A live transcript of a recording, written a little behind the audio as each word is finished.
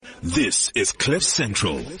This is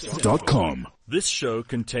CliffCentral.com. This show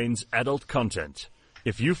contains adult content.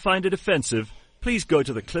 If you find it offensive, please go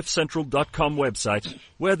to the CliffCentral.com website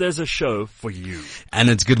where there's a show for you.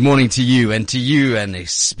 And it's good morning to you, and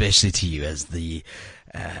especially to you as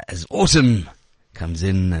autumn comes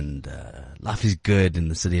in and life is good in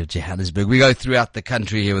the city of Johannesburg. We go throughout the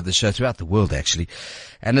country here with the show, throughout the world actually.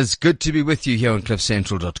 And it's good to be with you here on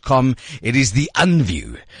CliffCentral.com. It is the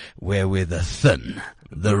Unview, where we're the thin,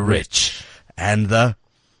 the rich, and the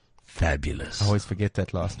fabulous. I always forget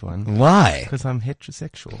that last one. Why? Because I'm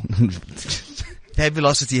heterosexual.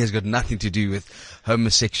 Fabulosity has got nothing to do with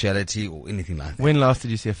homosexuality or anything like that. When last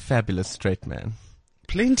did you see a fabulous straight man?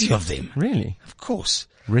 Plenty of them. Really? Of course.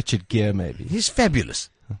 Richard Gere, maybe. He's fabulous.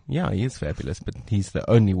 Yeah, he is fabulous, but he's the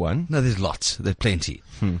only one. No, there's lots. There's plenty.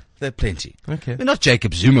 There's plenty. Okay. They're not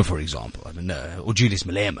Jacob Zuma, for example. I don't know. Or Julius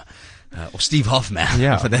Malema. Or Steve Hoffman,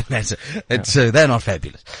 for that matter. They're not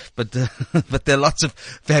fabulous. But there are lots of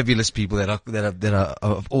fabulous people that are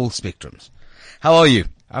of all spectrums. How are you?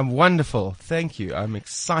 I'm wonderful. Thank you. I'm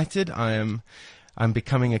excited. I'm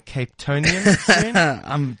becoming a Cape Townian soon.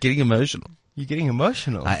 I'm getting emotional. You're getting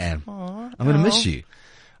emotional? I am. Aww, I'm going to miss you.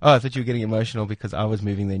 Oh, I thought you were getting emotional because I was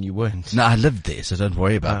moving there and you weren't. No, I lived there, so don't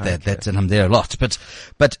worry about that. Okay. And I'm there a lot.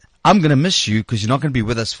 But I'm going to miss you because you're not going to be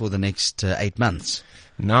with us for the next 8 months.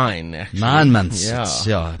 9, actually. 9 months.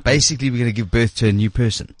 Yeah. Basically, we're going to give birth to a new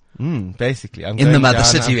person. Basically. I'm in the mother down,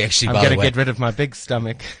 city, actually, I'm by the way. going to get rid of my big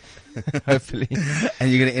stomach. Hopefully.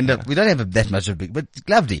 And you're going to end up, we don't have that much of a big, but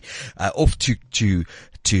lovely, off to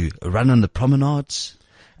run on the promenades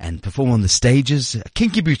and perform on the stages.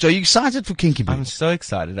 Kinky Boots. Are you excited for Kinky Boots? I'm so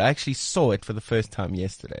excited. I actually saw it for the first time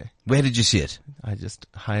yesterday. Where did you see it? I just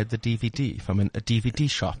hired the DVD from a DVD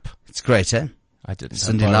shop. It's great, eh? I didn't.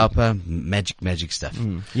 Cyndi Lauper, magic stuff.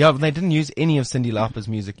 Yeah, but they didn't use any of Cyndi Lauper's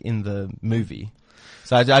music in the movie.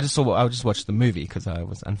 So I just watched the movie because I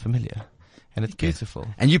was unfamiliar. And it's beautiful.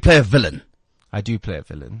 And you play a villain. I do play a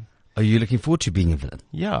villain. Are you looking forward to being a villain?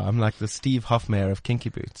 Yeah, I'm like the Steve Hoffmeyer of Kinky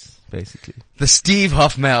Boots, basically. The Steve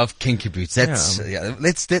Hoffmeyer of Kinky Boots. That's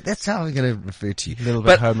how we're going to refer to you. A little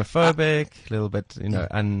bit homophobic, a little bit,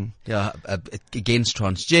 against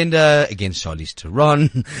transgender, against Charlize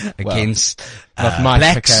Theron, against not my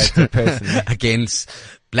blacks, character personally. against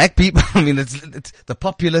black people. I mean, it's the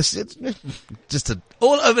populace. It's just an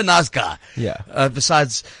all over nice guy. Yeah.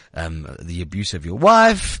 Besides the abuse of your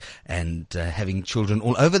wife and having children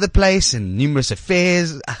all over the place and numerous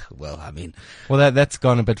affairs. Well, that's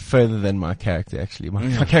gone a bit further than my character. Actually,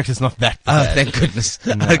 my character's not that bad. Oh, thank goodness.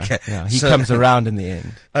 No, okay. Yeah, he comes around in the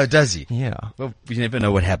end. Oh, does he? Yeah. Well, you never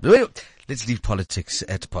know what happens. Well, let's leave politics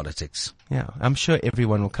at politics. Yeah, I'm sure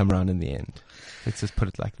everyone will come around in the end. Let's just put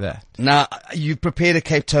it like that. Now, you prepared a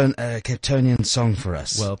Cape Townian song for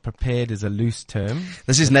us. Well, prepared is a loose term.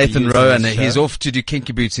 This is Nathan Rowe, and he's off to do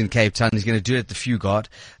Kinky Boots in Cape Town. He's going to do it at the Fugard.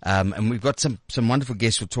 And we've got some wonderful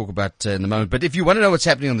guests we'll talk about in a moment. But if you want to know what's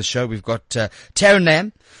happening on the show, we've got Tarryn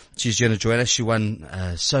Lamb. She's going to join us. She won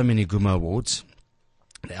so many Ghoema Awards.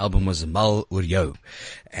 The album was Mal Uryo.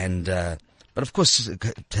 And but of course,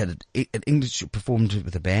 had an English performed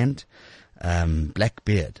with a band,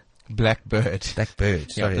 Blackbird. Blackbird.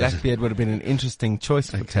 Sorry, Blackbeard would have been an interesting choice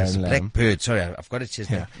for Tarryn Lamb. Blackbird. Sorry, I've got it.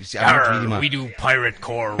 Yeah. We do pirate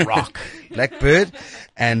core rock. Blackbird.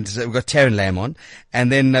 And we've got Tarryn Lamb on. And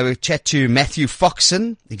then we'll chat to Matthew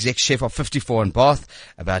Foxen, exec chef of 54 in Bath,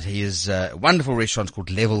 about his wonderful restaurant called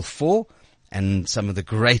Level 4 and some of the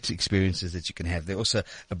great experiences that you can have. They're also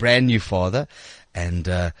a brand new father. And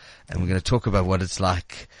we're going to talk about what it's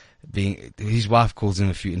like his wife calls him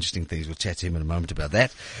a few interesting things. We'll chat to him in a moment about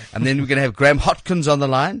that. And then we're going to have Graham Hopkins on the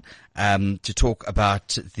line, to talk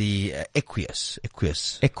about the Equus.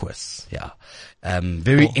 Yeah.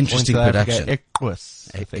 Very interesting production.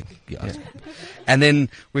 Equus. I think. Yeah. And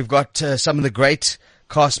then we've got, some of the great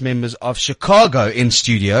cast members of Chicago in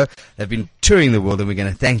studio. They've been touring the world, and we're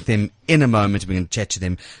going to thank them in a moment. We're going to chat to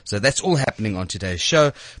them. So that's all happening on today's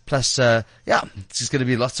show. Plus, it's just going to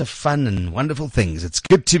be lots of fun and wonderful things. It's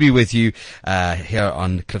good to be with you here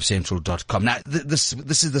on CliffCentral.com. Now, this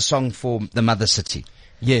is the song for the Mother City.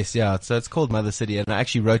 Yes, yeah. So it's called Mother City, and I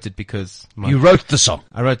actually wrote it because you wrote the song.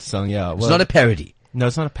 I wrote the song. Yeah. Well, it's not a parody. No,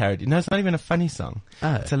 it's not a parody. No, it's not even a funny song.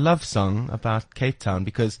 Oh. It's a love song about Cape Town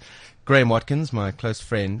because Graham Hopkins, my close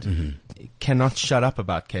friend, cannot shut up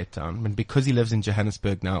about Cape Town. And because he lives in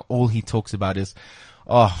Johannesburg now, all he talks about is,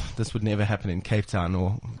 this would never happen in Cape Town,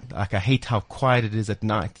 or like, I hate how quiet it is at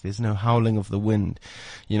night. There's no howling of the wind,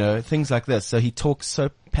 things like this. So he talks so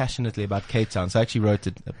passionately about Cape Town. So I actually wrote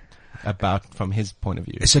it about from his point of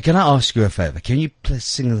view. So can I ask you a favor? Can you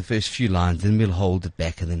sing the first few lines, then we'll hold it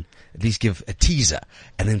back and then at least give a teaser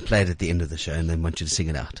and then play it at the end of the show and then want you to sing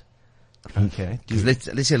it out? Okay.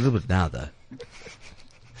 Let's hear a little bit now though.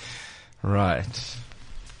 Right.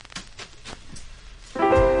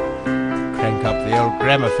 Crank up the old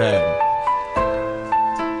gramophone.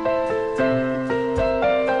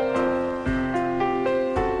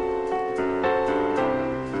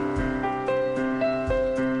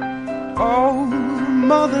 Oh,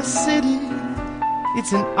 Mother City,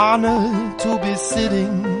 it's an honor to be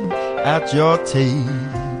sitting at your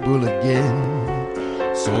table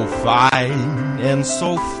again. So fine and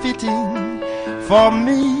so fitting for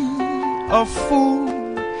me, a fool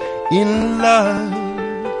in love.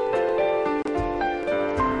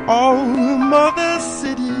 Oh, Mother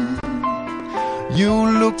City, you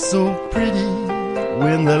look so pretty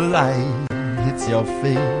when the light hits your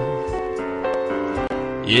face.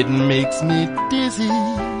 It makes me dizzy,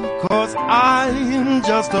 'cause I'm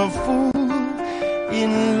just a fool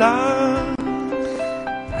in love.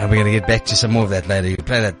 And we're going to get back to some more of that later. You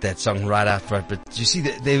play that song right out front, but you see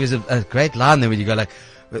there was a great line there when you go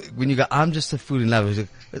I'm just a fool in love. Like,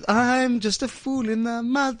 I'm just a fool in the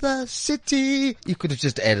Mother City. You could have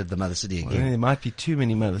just added the Mother City again. Well, there might be too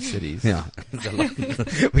many Mother Cities. Yeah.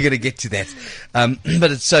 We're going to get to that.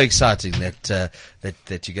 But it's so exciting that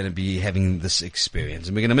you're going to be having this experience.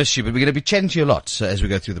 And we're going to miss you, but we're going to be chatting to you a lot as we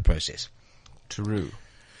go through the process. True.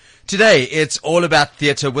 Today, it's all about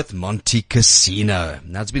theatre with Monte Casino.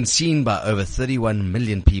 Now, it's been seen by over 31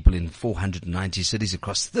 million people in 490 cities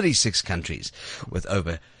across 36 countries, with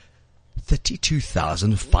over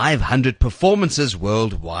 32,500 performances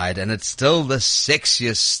worldwide, and it's still the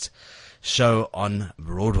sexiest show on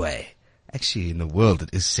Broadway. Actually, in the world,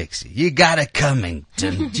 it is sexy. You gotta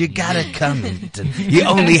Cummington. You gotta Cummington. You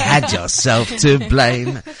only had yourself to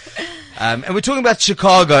blame. And we're talking about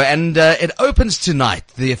Chicago, and it opens tonight,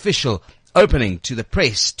 the official opening to the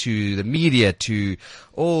press, to the media, to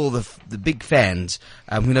all the big fans.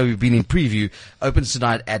 We know we've been in preview. Opens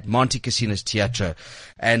tonight at Monte Casino's Teatro.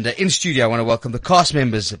 And in studio, I want to welcome the cast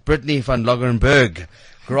members, Brittane van Loggerenberg,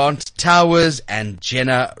 Grant Towers, and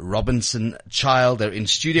Jenna Robinson-Child. They're in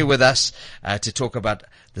studio with us to talk about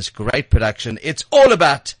this great production. It's all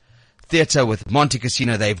about theatre with Monte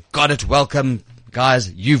Casino. They've got it. Welcome.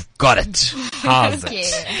 Guys, you've got it. How's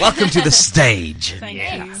it? Welcome to the stage. Thank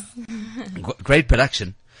you. Great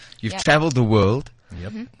production. You've traveled the world.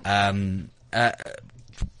 Yep.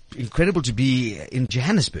 Incredible to be in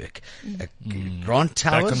Johannesburg. Grant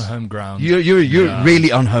Towers. Back on home ground. You're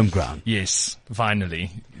really on home ground. Yes,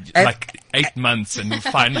 finally. And like 8 months and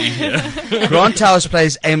finally here. Grant Towers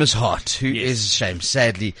plays Amos Hart, who is,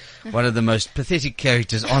 sadly, one of the most pathetic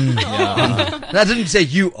characters on. I didn't say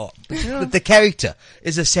you are, but the character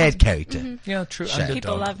is a sad character. Mm-hmm. Yeah, true.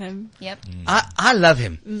 People love him. Yep. I love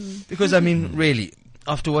him because really,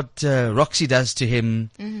 after what Roxy does to him,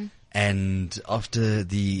 and after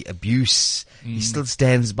the abuse, he still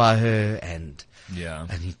stands by her and. Yeah,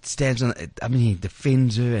 and he stands on. He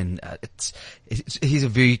defends her, and he's a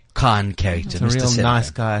very kind character. It's a Mr. real Settler. nice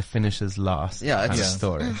guy finishes last. Yeah, it's a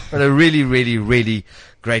story. But a really, really, really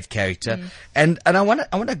great character. And I want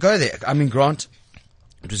to go there. Grant,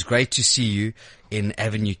 it was great to see you in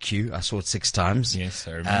Avenue Q. I saw it 6 times. Yes,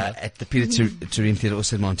 I remember. At the Peter Tarryn Theatre,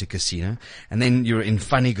 also at Monte Casino. And then you were in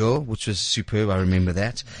Funny Girl, which was superb. I remember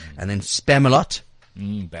that. And then Spamalot.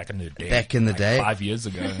 Back in the day. Back in the day. 5 years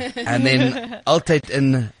ago. And then Altyd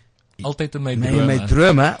in my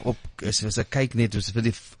drama. It was a cake net. It was for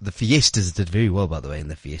the Fiestas. It did very well, by the way, in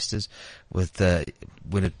the Fiestas. With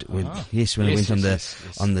when it went on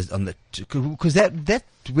the because that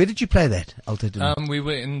where did you play that? Altyd. We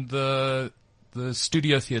were in the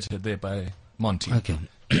studio theatre there by Monty. Okay.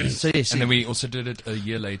 So yes, and then we also did it a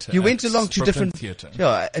year later. You went along to Brooklyn different theatre.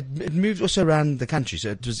 Yeah, it moved also around the country,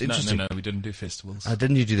 so it was interesting. No, we didn't do festivals.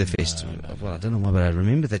 Didn't you do the festival? No. Well, I don't know why, but I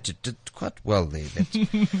remember that you did quite well there.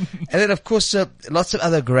 And then, of course, lots of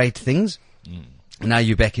other great things. Now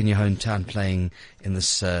you're back in your hometown playing in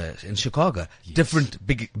this in Chicago. Yes. Different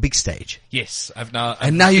big stage. Yes, I've now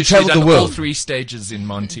you travel the world. All 3 stages in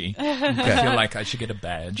Monty. I feel like I should get a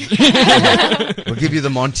badge. We'll give you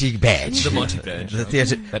the Monty badge. The Monty badge. The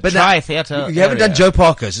theatre. But theatre. You haven't done Joe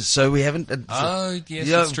Parker's, so we haven't. Yes,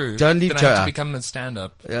 that's true. Don't leave then Joe I have out. to become a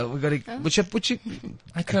stand-up. Yeah, we got to. Which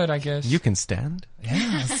I could, I guess. You can stand.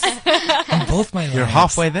 Yes. On both my legs. You're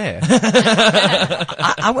halfway there.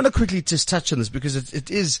 I want to quickly just touch on this because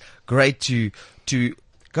it is great to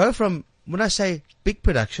go from when I say big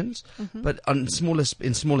productions, but in smaller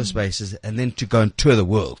spaces, and then to go and tour the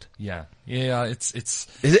world. Yeah. It's Is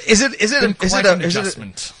it an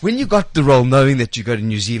adjustment. when you got the role, knowing that you go to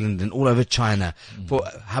New Zealand and all over China for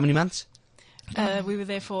how many months? We were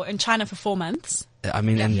there in China for 4 months. I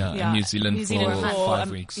mean, in Yeah. New Zealand New Zealand for for,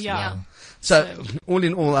 5 weeks. yeah. so all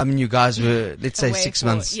in all, I mean, you guys were, let's say, Away 6 for-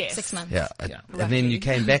 months. Yes. 6 months. Yeah. Yeah. And then you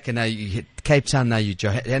came back, and now you hit Cape Town, now you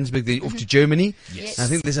Johannesburg, then off to Germany. Yes. And I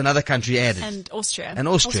think there's another country added. And Austria. And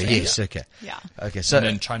Austria, yes, okay. Yeah. Okay, so And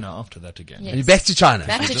then China after that again. Yes. and you're back to China.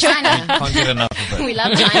 Back to China. Can't get enough of it. We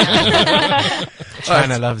love China.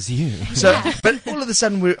 China loves you. So, but all of a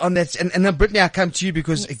sudden we're on that, and now Brittany, I come to you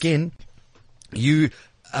because again, you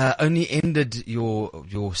only ended your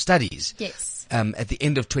studies. Yes. At the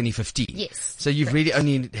end of 2015. Yes. So you've really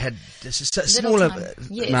only had a Little smaller time.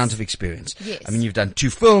 Yes. amount of experience. Yes. I mean, you've done 2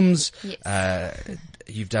 films. Yes.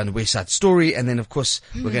 You've done West Side Story, and then of course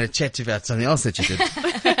we're going to chat about something else that you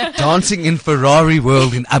did, dancing in Ferrari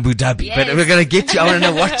World in Abu Dhabi. Yes. But we're going to get to. I want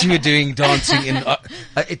to know what you were doing dancing in.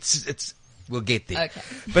 It's. We'll get there. Okay.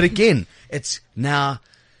 But again, it's now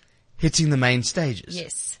hitting the main stages.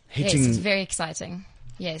 Yes. Hitting. Yes, it's very exciting.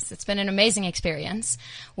 Yes, it's been an amazing experience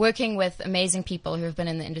working with amazing people who have been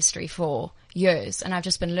in the industry for years, and I've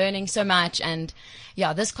just been learning so much. And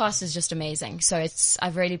yeah, this cast is just amazing. So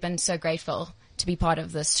I've really been so grateful to be part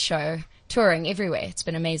of this show, touring everywhere. It's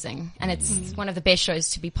been amazing, and it's one of the best shows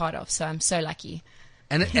to be part of. So I'm so lucky.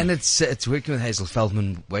 And it's working with Hazel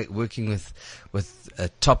Feldman, working with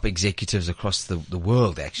top executives across the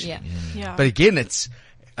world, actually. Yeah. Yeah. But again,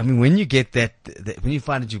 I mean, when you get that, when you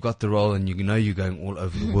find that you've got the role and you know you're going all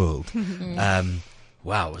over the world,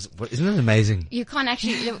 wow, isn't it amazing? You can't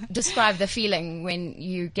actually describe the feeling when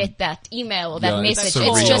you get that email or that Yeah, it's message.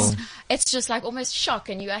 surreal. It's just like almost shock,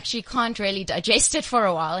 and you actually can't really digest it for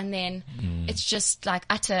a while, and then it's just like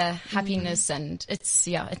utter happiness, and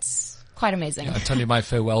it's quite amazing. I tell you, my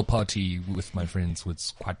farewell party with my friends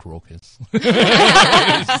was quite raucous. They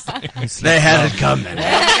had it coming. They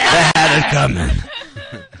had it coming.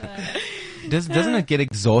 Doesn't it get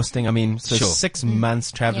exhausting? I mean, so Sure. 6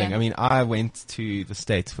 months traveling. Yeah. I mean, I went to the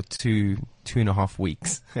States for two and a half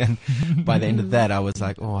weeks. And by the end of that, I was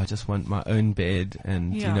like, oh, I just want my own bed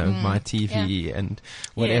and, Yeah. my TV and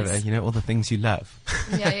whatever, Yes. all the things you love.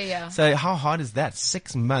 Yeah. So how hard is that?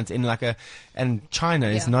 6 months in and China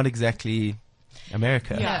is Yeah. not exactly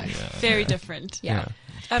America. Yeah. Very different. Yeah.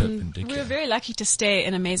 We Perpendicular. were very lucky to stay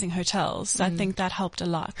in amazing hotels. I think that helped a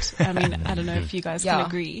lot. I mean, I don't know if you guys can Yeah.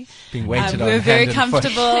 agree. Being waited on we were very hand and foot.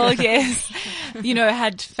 comfortable, yes.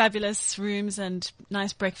 Had fabulous rooms and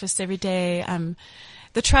nice breakfast every day.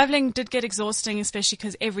 The traveling did get exhausting, especially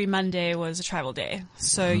because every Monday was a travel day.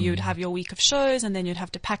 So you'd have your week of shows, and then you'd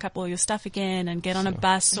have to pack up all your stuff again and get on a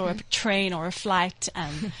bus or a train or a flight.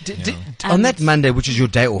 On that Monday, which is your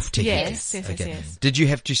day off, technically. Yes. Did you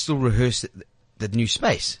have to still rehearse the new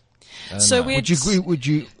space? So Would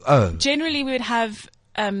you? Oh, generally we would have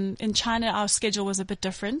in China our schedule was a bit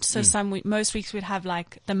different. So most weeks we'd have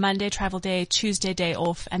like the Monday travel day, Tuesday day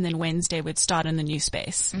off, and then Wednesday we'd start in the new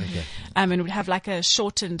space. okay. And we'd have like a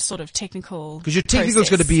shortened sort of technical. Because your technical's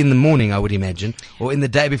got to be in the morning, I would imagine, or in the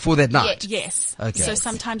day before that night. Yes. Okay. So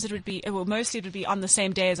sometimes it would be, mostly it would be on the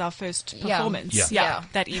same day as our first Yeah. performance. Yeah.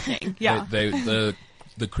 That evening. Yeah.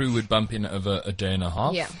 The crew would bump in over a day and a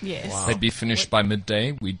half. Yeah. Yes. They'd be finished by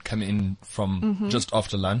midday. We'd come in from just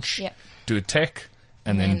after lunch, Yeah. do a tech,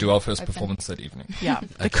 and then then do our first open. performance that evening. Yeah.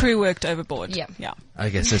 The crew worked overboard. Yeah. Yeah. I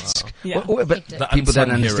guess it's. Yeah. But The people don't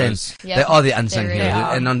unsung understand. heroes. Yeah. They are the unsung They really heroes.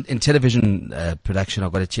 are. And in television production,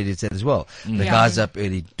 I've got to tell you that as well. The guys up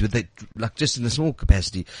early, like just in the small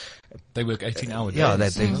capacity. They work 18-hour days.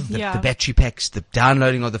 Yeah, the battery packs, the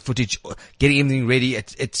downloading of the footage, getting everything ready.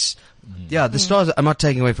 It's the stars. I'm not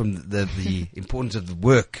taking away from the importance of the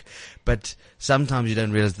work, but sometimes you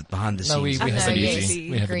don't realize that behind the No, we scenes. have it yes.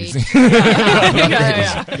 easy. We have it Agreed.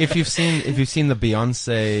 easy. If you've seen the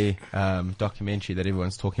Beyonce documentary that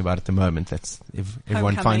everyone's talking about at the moment, that's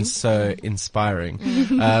everyone Homecoming. finds so inspiring.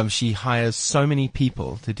 She hires so many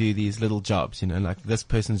people to do these little jobs. Like this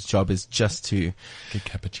person's job is just to Get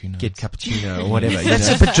cappuccino. get cappuccino or whatever. That's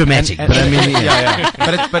a bit dramatic, but I mean, yeah.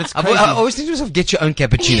 But it's crazy. I always think to myself, get your own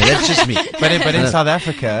cappuccino. That's just me. But in South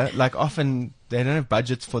Africa, like often they don't have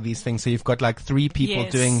budgets for these things, so you've got like 3 people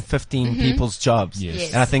Yes. doing 15 people's jobs. Yes.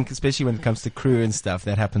 Yes. And I think especially when it comes to crew and stuff,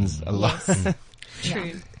 that happens a lot.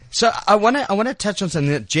 True. So I wanna touch on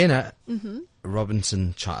something that Jenna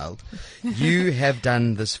Robinson Child, you have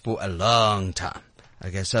done this for a long time.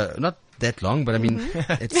 Okay, so not that long, but I mean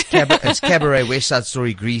it's Cabaret, West Side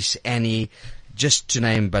Story, Grease, Annie, just to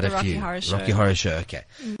name but The a Rocky few. Horror Show. Rocky Horror Show. Okay,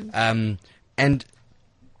 and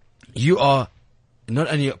you are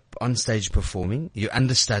not only on stage performing, you're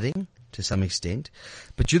understudying to some extent,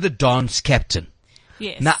 but you're the dance captain.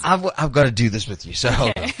 Yes. Now, I've got to do this with you. So,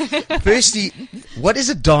 hold on. Firstly, what is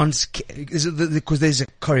a dance? Is it because there's a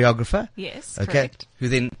choreographer? Yes, Okay. correct. Who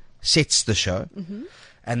then sets the show.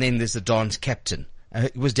 And then there's the dance captain.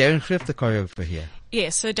 Was Darren Cliff the choreographer here?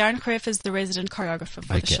 Yes, so Darren Cliff is the resident choreographer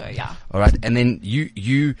for the show, yeah. All right. And then you're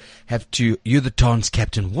the dance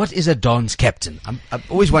captain. What is a dance captain? I've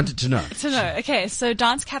always wanted to know. Okay, so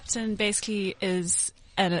dance captain basically is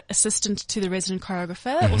an assistant to the resident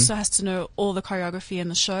choreographer, also has to know all the choreography in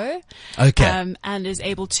the show. Okay. And is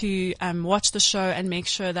able to watch the show and make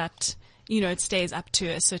sure that, it stays up to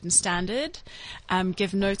a certain standard.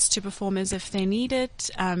 Give notes to performers if they need it.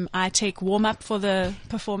 I take warm-up for the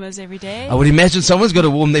performers every day. I would imagine someone's got to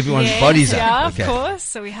warm everyone's bodies up. Yeah, Okay. of course.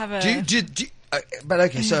 So we have a...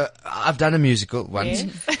 So I've done a musical once,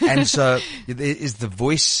 and so there is the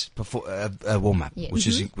voice warm up, Yes. which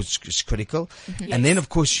is critical, and then of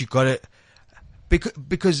course you got to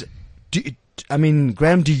because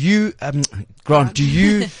Graham, do you Grant, do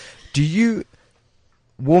you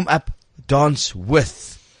warm up dance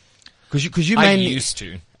with? Because you I mainly used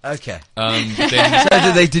to. okay.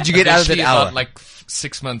 Then So did you get out of that eventually hour? about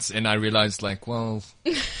 6 months in, I realized well,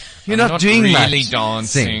 You're I'm not doing really much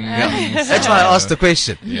dancing. That's why I asked the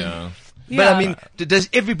question. Yeah. But does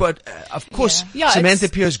everybody? Of course, Yeah, Samantha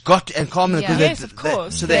Pierce got and Carmen. Yeah. Yes, of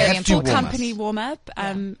course. So they Very have to full warm up. company warm-up.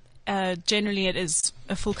 Generally it is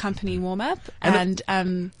a full company warm-up. And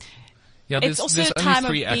Yeah, it's also there's a only time of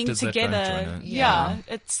 3 being actors that don't together. join it. Yeah,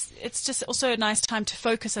 it's just also a nice time to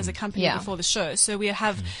focus as a company Yeah. before the show. So we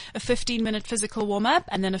have a 15-minute physical warm-up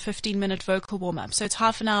and then a 15-minute vocal warm-up. So it's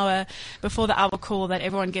half an hour before the hour call that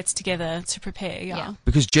everyone gets together to prepare. Yeah.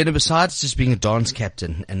 Because Jenna, besides just being a dance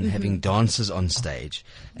captain and having dancers on stage,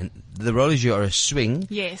 and the role is you are a swing,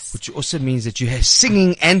 Yes. which also means that you have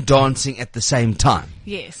singing and dancing at the same time.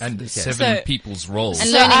 Yes. And So- 7 people's roles. And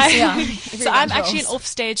So learning, so I'm everyone's actually an roles.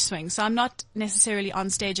 off-stage swing, so I'm not necessarily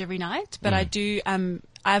on stage every night, but I do,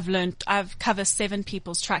 I've covered 7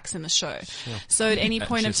 people's tracks in the show. So at any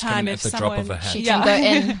point of She's come time, at if the someone, drop of a hat. She can go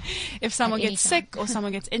in. if someone at any gets time. sick or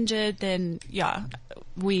someone gets injured, then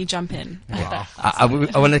we jump in. at that. I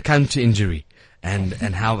want to come to injury and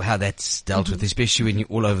how that's dealt with, especially when you're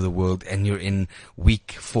all over the world and you're in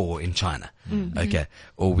week 4 in China, okay,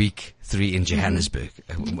 or week 3 in Johannesburg,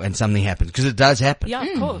 and something happens, because it does happen. Yeah,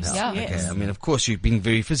 of course. Yeah. Yes. Okay. Of course, you're being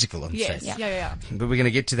very physical on Yes. stage. Yeah. But we're going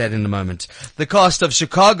to get to that in a moment. The cast of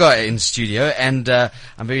Chicago are in studio, and I'm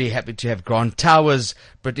very happy to have Grant Towers,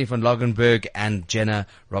 Brittane von Loggerenberg, and Jenna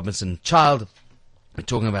Robinson-Child. We're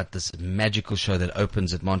talking about this magical show that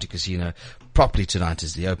opens at Monte Casino properly tonight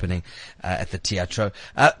is the opening at the Teatro.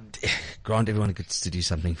 Grant, everyone gets to do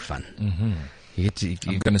something fun. Mm-hmm.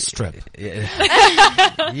 I'm going to strip. Yay!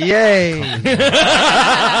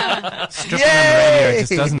 Stripping on the radio, it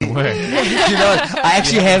just doesn't work. You know, I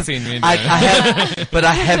actually have, seen me, I have, but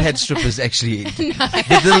I have had strippers actually.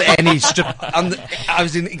 The little Annie strip. I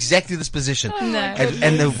was in exactly this position,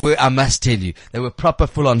 and they were, I must tell you, they were proper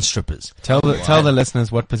full-on strippers. Tell the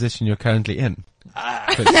listeners what position you're currently in. All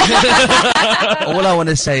I want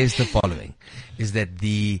to say is the following: is that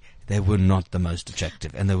they were not the most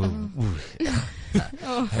attractive, and they were.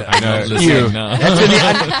 I know. Listening now. That's when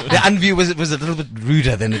the unview was a little bit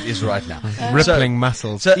ruder than it is right now. Rippling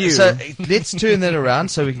muscles. So let's turn that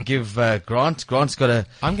around so we can give Grant. Grant's got a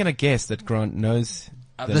I'm going to guess that Grant knows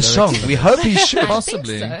the lyrics song. of We it. hope he should.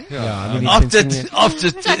 Possibly. think so. Yeah, I mean, he's been singing it- After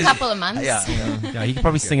A couple of months. yeah, he could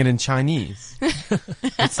probably sing it in Chinese.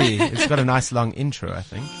 Let's see. It's got a nice long intro, I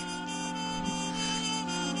think.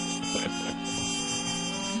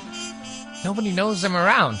 Nobody knows I'm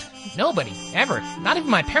around. Nobody, ever. Not even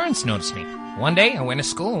my parents noticed me. One day, I went to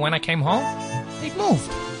school, and when I came home, they'd moved.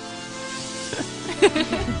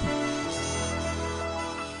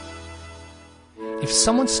 If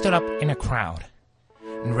someone stood up in a crowd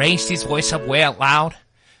and raised his voice up way out loud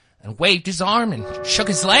and waved his arm and shook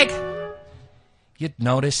his leg, you'd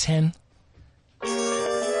notice him.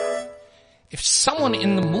 If someone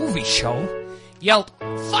in the movie show yelled,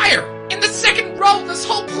 "Fire! In the second row, this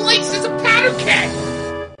whole place is a powder keg!"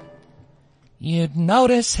 you'd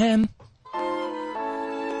notice him.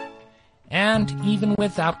 And even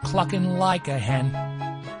without clucking like a hen,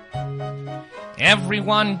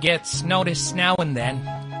 everyone gets noticed now and then.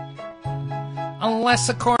 Unless,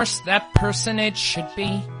 of course, that personage should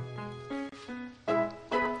be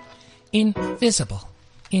invisible,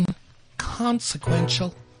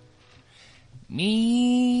 inconsequential.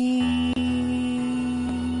 Me.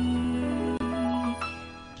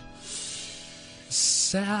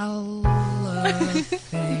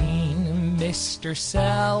 Cellophane. Mr.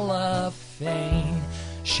 Cellophane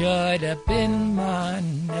should have been my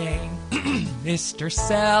name. Mr.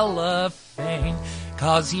 Cellophane,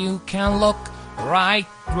 'cause you can look right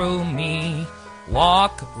through me,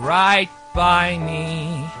 walk right by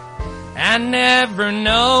me, and never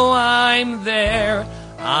know I'm there.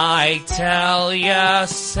 I tell ya,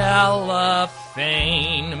 Cellophane,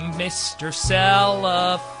 Mr.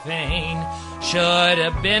 Cellophane should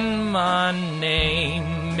have been my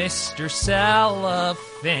name. Mr.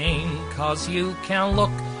 Cellophane, 'cause you can look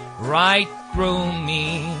right through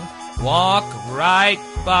me, walk right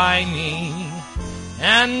by me,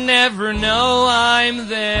 and never know I'm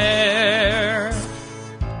there.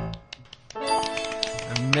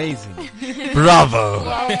 Amazing. Bravo.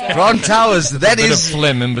 Ron Towers, that Bit of is...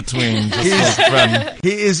 phlegm in between. Just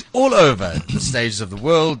He is all over the stages of the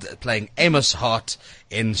world playing Amos Hart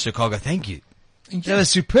in Chicago. Thank you. That was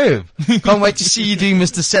superb. Can't wait to see you doing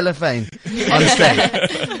Mr. Cellophane on stage.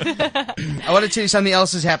 I want to tell you something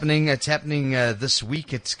else is happening. It's happening this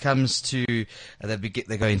week. It comes to, they're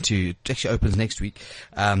going to, it actually opens next week.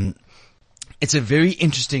 It's a very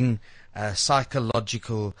interesting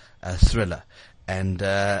psychological thriller. And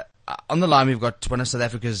on the line we've got one of South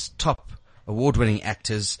Africa's top award-winning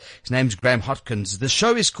actors. His name's Graham Hopkins. The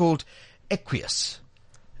show is called Equus.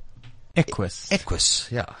 Equus,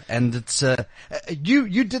 yeah. And it's,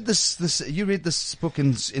 you did this, you read this book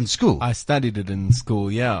in school. I studied it in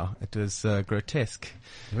school, yeah. It was grotesque.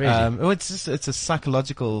 Really? It's a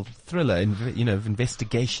psychological thriller,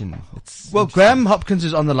 investigation. Graham Hopkins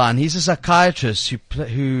is on the line. He's a psychiatrist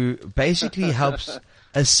who basically helps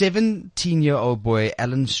a 17-year-old boy,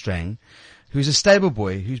 Alan Strang, who's a stable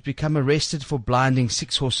boy who's become arrested for blinding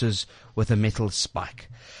 6 horses with a metal spike.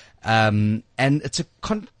 And it's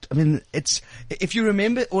if you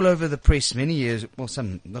remember all over the press many years, well,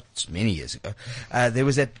 not many years ago, there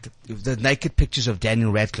was the naked pictures of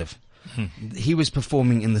Daniel Radcliffe. He was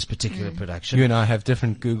performing in this particular production. You and I have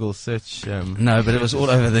different Google search. No, but it was all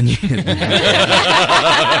over the news.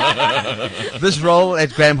 This role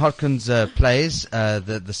that Graham Hopkins plays,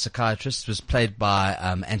 the psychiatrist, was played by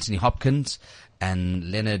Anthony Hopkins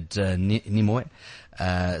and Leonard Nimoy.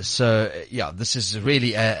 This is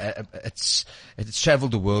really it's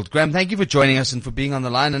traveled the world. Graham, thank you for joining us and for being on the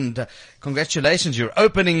line, and congratulations. You're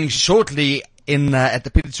opening shortly at the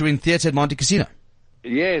Pizzerine Theatre at Monte Casino.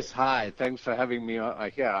 Yes, hi. Thanks for having me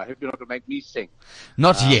here. I hope you're not going to make me sing.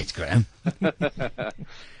 Not yet, Graham.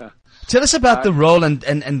 Tell us about the role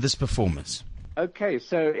and this performance. Okay,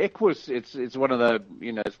 so Equus, it's one of the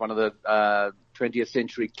 20th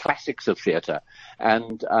century classics of theatre,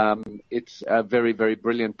 and it's a very, very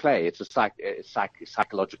brilliant play. It's a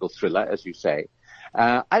psychological thriller, as you say.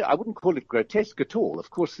 I wouldn't call it grotesque at all. Of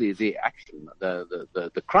course, the action,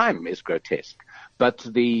 the crime is grotesque, but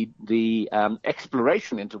the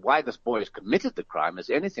exploration into why this boy has committed the crime is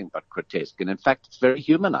anything but grotesque, and in fact, it's very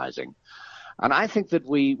humanizing. And I think that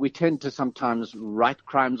we tend to sometimes write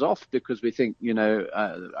crimes off because we think,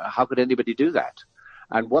 how could anybody do that?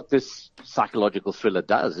 And what this psychological thriller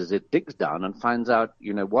does is it digs down and finds out,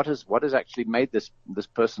 what has actually made this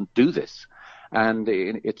person do this. And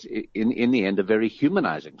it's in the end a very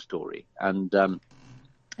humanizing story. And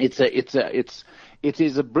it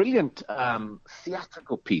is a brilliant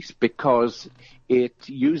theatrical piece because it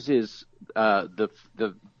uses the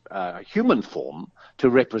human form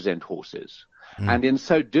to represent horses. And in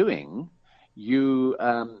so doing,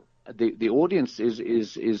 the audience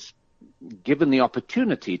is given the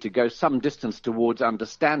opportunity to go some distance towards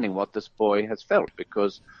understanding what this boy has felt,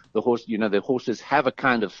 because the horses have a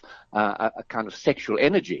kind of sexual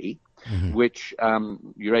energy, which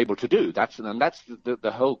you're able to do. That's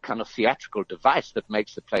the whole kind of theatrical device that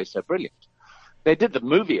makes the play so brilliant. They did the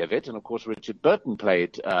movie of it, and of course Richard Burton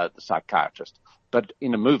played the psychiatrist. But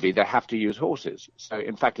in a movie, they have to use horses. So,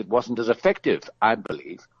 in fact, it wasn't as effective, I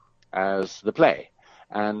believe, as the play.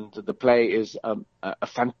 And the play is a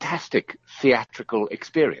fantastic theatrical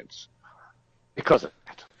experience because of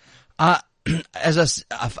that. As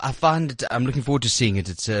I find it, I'm looking forward to seeing it.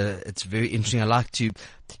 It's very interesting. I like to,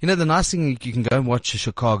 the nice thing, you can go and watch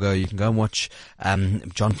Chicago, you can go and watch,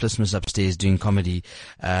 John Flismer's upstairs doing comedy,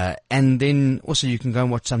 and then also you can go and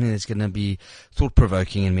watch something that's going to be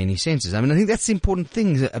thought-provoking in many senses. I think that's the important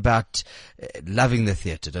thing about loving the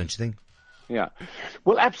theatre, don't you think? Yeah,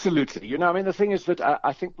 well, absolutely. The thing is that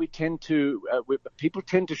I think people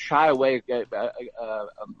tend to shy away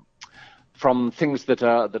from things that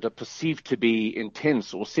are perceived to be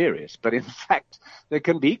intense or serious, but in fact they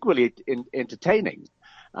can be equally entertaining,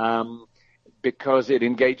 because it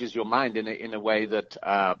engages your mind in a way that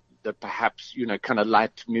that perhaps, kind of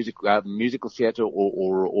light musical theatre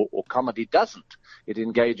or comedy doesn't. It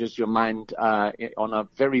engages your mind on a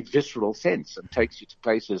very visceral sense and takes you to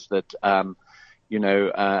places that,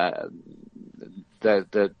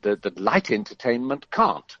 the light entertainment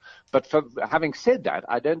can't. But having said that,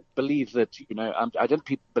 I don't believe that,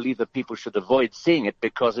 believe that people should avoid seeing it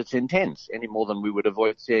because it's intense any more than we would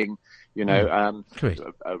avoid seeing,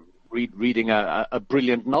 reading a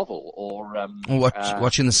brilliant novel or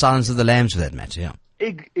watching The Silence of the Lambs, for that matter. Yeah.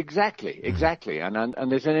 Exactly. And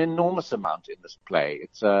there's an enormous amount in this play.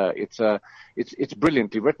 It's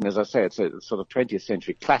brilliantly written. As I say, it's a sort of 20th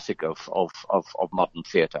century classic of modern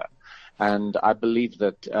theatre. And I believe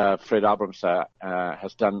that Fred Abramser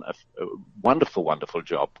has done a wonderful, wonderful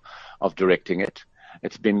job of directing it.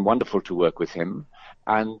 It's been wonderful to work with him.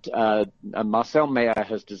 And Marcel Meyer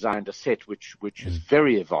has designed a set which is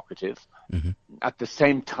very evocative. Mm-hmm. At the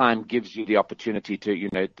same time gives you the opportunity to,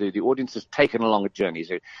 the audience is taken along a journey.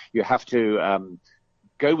 So you have to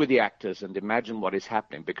go with the actors and imagine what is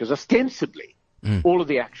happening, because ostensibly all of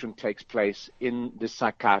the action takes place in the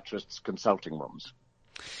psychiatrist's consulting rooms.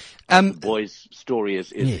 The boy's story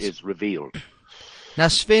is revealed. Now,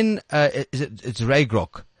 Sven, it's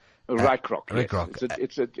Rykrok. Rykrok.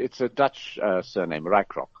 Yes. It's a Dutch surname,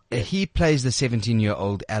 Rykrok. Yes. He plays the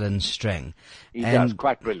 17-year-old Alan Strang. He does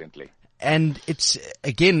quite brilliantly. And it's,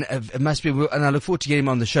 again, it must be, and I look forward to getting him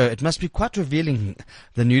on the show, it must be quite revealing,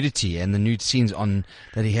 the nudity and the nude scenes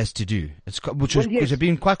that he has to do. Which have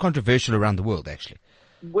been quite controversial around the world, actually.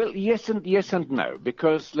 Well, yes and no,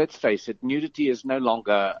 because let's face it, nudity is no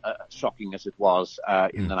longer shocking as it was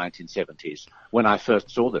in the 1970s when I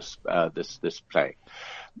first saw this play.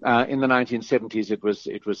 In the 1970s,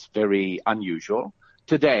 it was very unusual.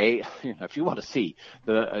 Today, if you want to see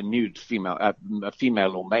a nude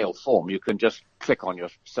female or male form, you can just click on your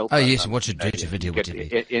cell phone. Oh yes, and watch a dirty video, get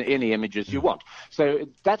any images you want. So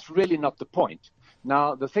that's really not the point.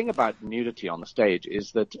 Now, the thing about nudity on the stage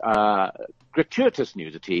is that gratuitous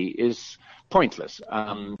nudity is pointless,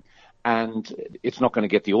 and it's not going to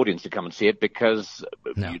get the audience to come and see it because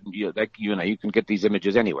you can get these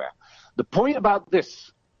images anywhere. The point about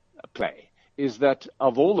this play is that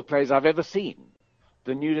of all the plays I've ever seen,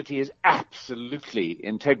 the nudity is absolutely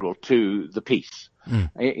integral to the piece.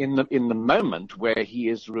 In the moment where he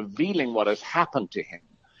is revealing what has happened to him,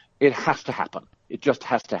 it has to happen. It just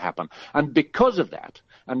has to happen. And because of that,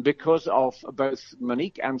 and because of both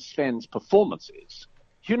Monique and Sven's performances,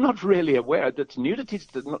 you're not really aware that nudity is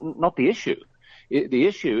not the issue. The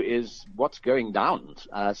issue is what's going down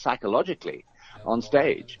psychologically on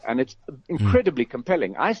stage. And it's incredibly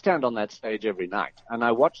compelling. I stand on that stage every night, and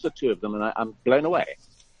I watch the two of them, and I'm blown away.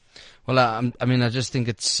 Well, I just think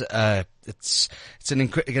it's going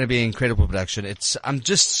to be an incredible production. I'm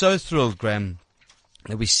just so thrilled, Graham,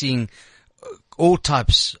 that we're seeing all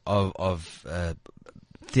types of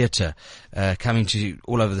theatre coming to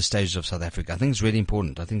all over the stages of South Africa. I think it's really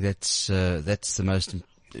important. I think that's the most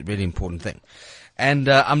really important thing. And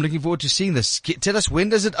I'm looking forward to seeing this. Tell us, when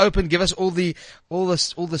does it open? Give us all the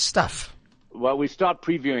stuff. Well, we start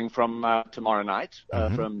previewing from tomorrow night,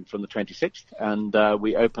 from the 26th, and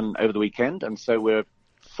we open over the weekend, and so we're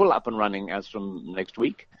full up and running as from next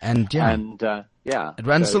week. And it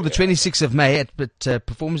runs till the 26th of May. It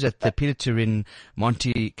performs at the Peter Turin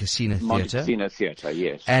Monte Cassino Theatre. Monte Cassino Theatre,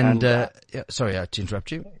 yes. And sorry to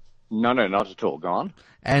interrupt you. No, not at all. Go on.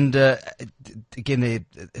 And again, it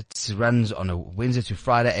runs on a Wednesday to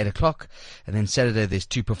Friday, 8:00, and then Saturday there's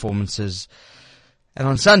 2 performances. And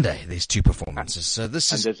on Sunday, there's 2 performances. So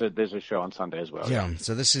there's a show on Sunday as well. Yeah.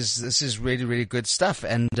 So this is really, really good stuff.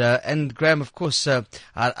 And Graham, of course,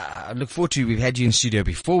 I look forward to, we've had you in studio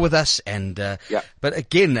before with us. And, but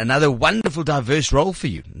again, another wonderful, diverse role for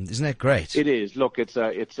you. Isn't that great? It is. Look, it's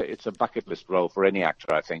a bucket list role for any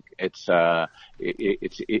actor, I think. It's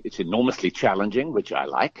enormously challenging, which I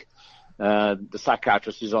like. The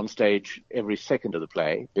psychiatrist is on stage every second of the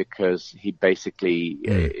play because he basically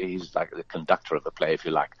he's like the conductor of the play, if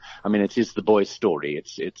you like. I mean, it is the boy's story.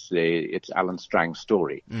 It's Alan Strang's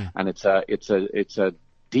story, and it's a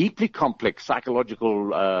deeply complex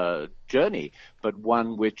psychological journey, but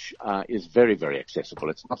one which is very, very accessible.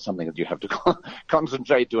 It's not something that you have to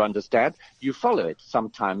concentrate to understand. You follow it,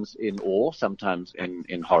 sometimes in awe, sometimes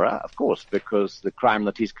in horror, of course, because the crime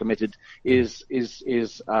that he's committed is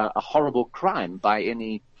a horrible crime by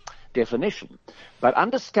any definition. But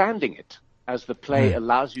understanding it, as the play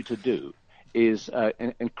allows you to do, is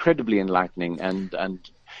incredibly enlightening and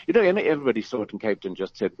You know, and everybody saw it in Cape Town and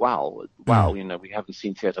just said, wow, you know, we haven't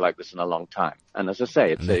seen theatre like this in a long time. And as I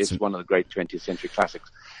say, it's one of the great 20th century classics.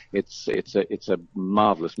 It's a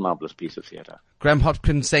marvelous, marvelous piece of theatre. Graham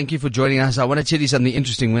Hopkins, thank you for joining us. I want to tell you something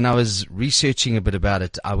interesting. When I was researching a bit about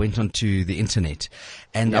it, I went onto the internet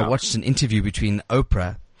and I watched an interview between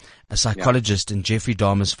Oprah, a psychologist, and Jeffrey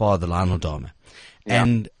Dahmer's father, Lionel Dahmer. Yeah.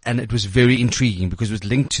 And it was very intriguing because it was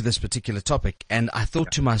linked to this particular topic. And I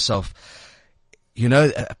thought to myself, you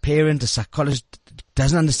know, a parent, a psychologist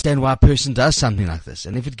doesn't understand why a person does something like this.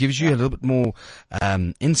 And if it gives you a little bit more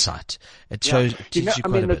insight, it shows. You know, I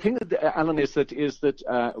mean, the thing that, Alan, is that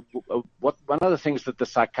one of the things that the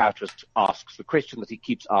psychiatrist asks, the question that he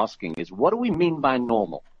keeps asking is, what do we mean by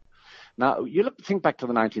normal? Now, think back to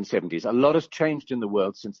the 1970s. A lot has changed in the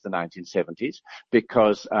world since the 1970s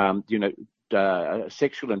because, you know,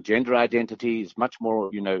 sexual and gender identity is much more,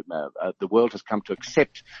 you know, the world has come to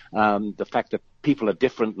accept the fact that people are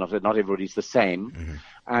different, not everybody's the same. Mm-hmm.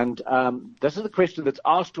 And this is the question that's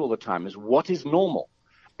asked all the time, is what is normal?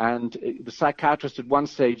 And the psychiatrist at one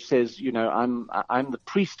stage says, you know, I'm the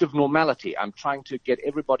priest of normality. I'm trying to get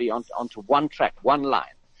everybody onto one track, one line.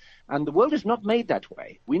 And the world is not made that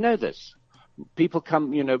way. We know this. People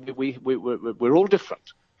come, you know, we're all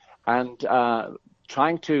different. And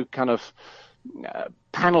trying to kind of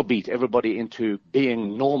panel beat everybody into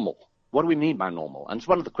being normal. What do we mean by normal? And it's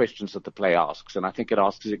one of the questions that the play asks, and I think it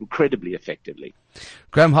asks it incredibly effectively.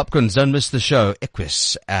 Graham Hopkins, don't miss the show,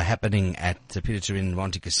 Equus, happening at the Peter Tarryn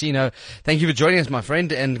Monte Casino. Thank you for joining us, my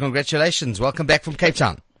friend, and congratulations. Welcome back from Cape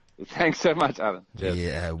Town. Thanks so much, Alan. Cheers.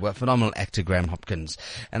 Yeah, well, phenomenal actor, Graham Hopkins.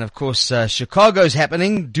 And of course, Chicago's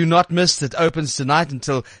happening. Do not miss. It opens tonight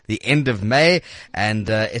until the end of May. And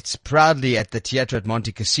it's proudly at the Theatre at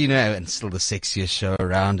Monte Casino, and still the sexiest show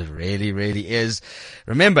around. It really, really is.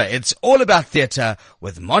 Remember, it's all about theatre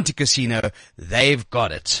with Monte Casino. They've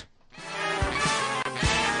got it.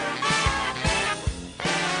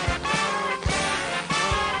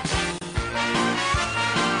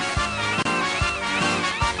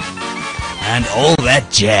 And all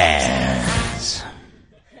that jazz.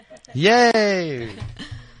 Yay!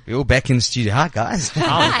 We're all back in the studio. Hi, guys.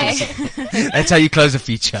 Hi. That's how you close a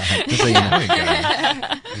feature. Just so you know.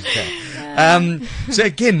 Okay. So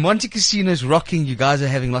again, Monte Casino's rocking. You guys are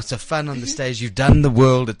having lots of fun on the stage. You've done the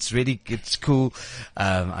world. It's cool.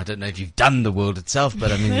 I don't know if you've done the world itself,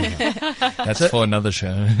 but I mean, that's for another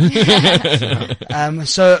show.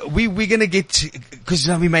 So we're gonna get, because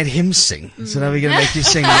we made him sing, so now we're gonna make you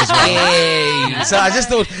sing as well. Hey. So I just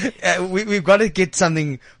thought we've got to get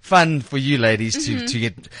something fun for you ladies to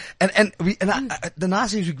get, and the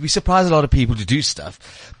nice thing is we surprise a lot of people to do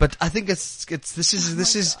stuff, but I think this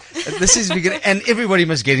is and everybody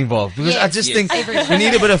must get involved, because I just think we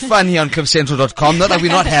need a bit of fun here on cliffcentral.com. Not that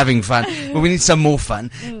we're not having fun, but we need some more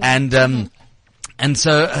fun. And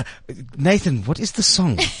so Nathan, what is the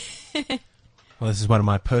song? Well, this is one of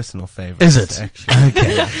my personal favorites. Is it? Actually.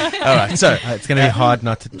 Okay. All right. So it's going to be hard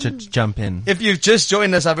not to jump in. If you've just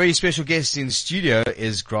joined us, our very special guest in the studio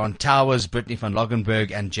is Grant Towers, Brittane van Loggerenberg,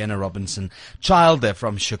 and Jenna Robinson-Child. They're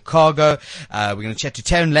from Chicago. We're going to chat to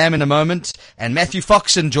Tarryn Lamb in a moment, and Matthew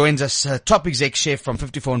Foxen joins us, top exec chef from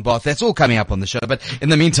 54 in Bath. That's all coming up on the show. But in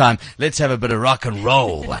the meantime, let's have a bit of rock and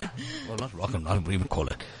roll. Well, not rock and roll. What do you even call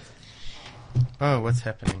it? Oh, what's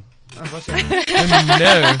happening? Oh,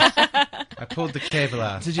 no. I pulled the cable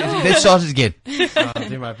out. Let's start it again. I'll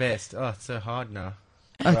do my best. Oh, it's so hard now.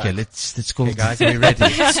 Okay, right. let's go. Okay, guys, are we ready?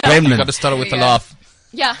 Gremlin. Got to start it with a laugh.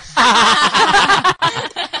 Yeah.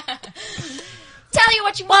 Tell you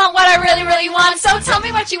what you want, what I really, really want. So tell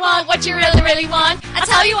me what you want, what you really, really want. I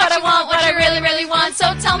tell you what I want, what I really, really want.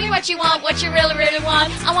 So tell me what you want, what you really, really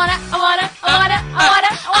want. I wanna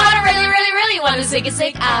really, really, really wanna zig a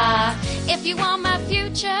zig ah. If you want my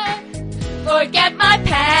future, forget my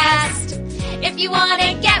past. If you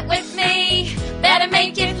wanna get with me, better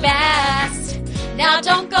make it fast. Now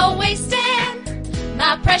don't go wasting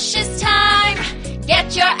my precious time.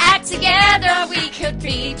 Get your act together, we could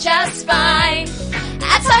be just fine.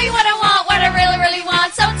 I tell you what I want, what I really, really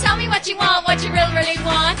want. So tell me what you want, what you really, really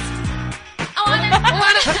want. I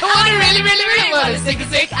wanna really, really, really wanna zig a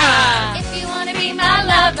zig ah. If you wanna be my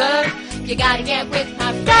lover, you gotta get with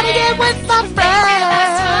my friends. Gotta get with my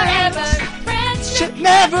friends. Forever. Friendship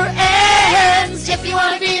never ends. If you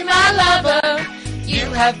wanna be my lover, you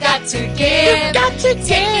have got to give. You've got to give.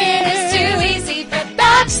 Taking is too easy, but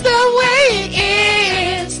that's the way it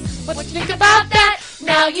is. What do you think about that?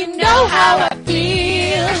 Now you know how I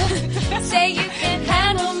feel. Say you can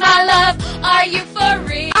handle my love. Are you for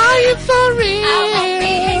real? Are you for real? I won't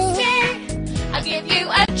be hasty. I'll give you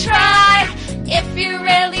a try. If you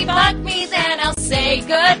really bug me, then I'll say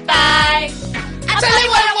goodbye. I tell you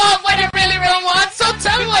what I want, what you really, really want. So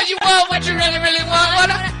tell me what you want, what you really, really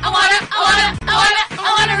want. I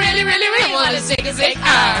wanna really, really, really wanna say goodbye.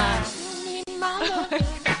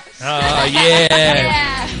 Oh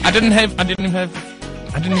yeah. I didn't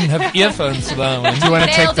even have earphones for that one. Do you want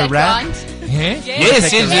to take the rap? Yeah?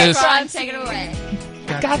 Yes. Grant, take it away.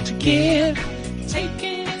 Got to give.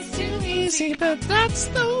 Taking it too easy, but that's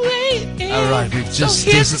the way it is. All right, we've just.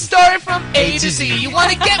 So here's the story from A to Z. You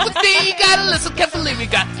wanna get with me? You gotta listen carefully. We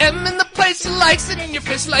got M in the place who likes it in your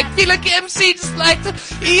face, like B like MC, just like the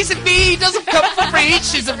easy B doesn't come for free.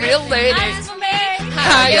 She's a real lady.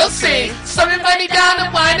 How you'll see. Slap me money down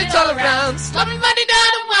and wind it all around. Slap me money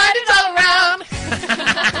down and wind it all around.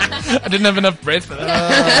 I didn't have enough breath for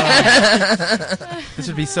that. This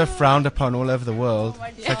would be so frowned upon all over the world.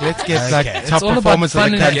 It's like, let's get Okay. top all about performers of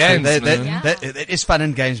fun the and country. games. It is fun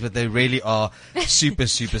and games, but they really are super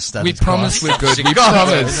stunned. We promise we're good. We God,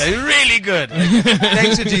 promise. they're really good.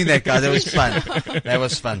 Thanks for doing that, guys. That was fun. That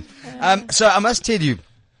was fun. So I must tell you,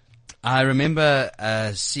 I remember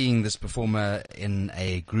seeing this performer in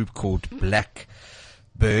a group called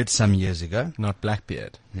Blackbird some years ago. Not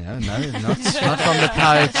Blackbeard. No, not from the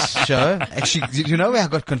Pirates show. Actually, you know where I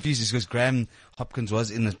got confused is because Graham Hopkins was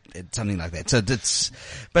in something like that. So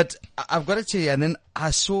but I've got to tell you, and then I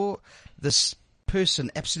saw this person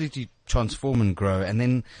absolutely transform and grow, and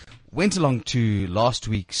then went along to last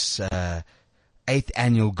week's 8th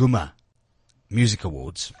Annual Ghoema Music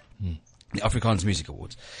Awards. The Afrikaans Music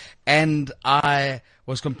Awards. And I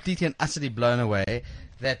was completely and utterly blown away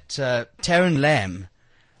that Tarryn Lamb,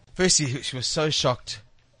 firstly, she was so shocked,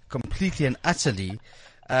 completely and utterly,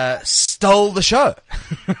 stole the show.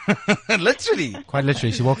 Literally. Quite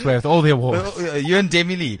literally, she walked away with all the awards. You and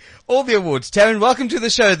Demi Lee, all the awards. Tarryn, welcome to the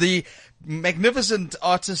show. The magnificent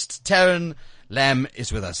artist Tarryn Lamb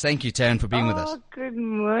is with us. Thank you, Tarryn, for being with us. Good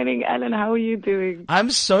morning, Alan. How are you doing?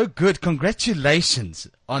 I'm so good. Congratulations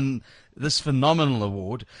on this phenomenal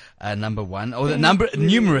award, number one, or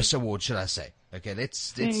numerous awards, should I say? Okay, let's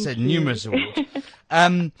say numerous awards.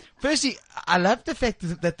 Firstly, I love the fact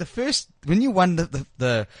that when you won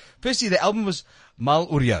firstly the album was Mal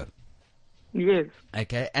Urio. Yes.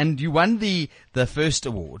 Okay, and you won the first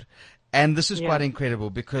award. And this is quite incredible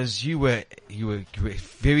because you were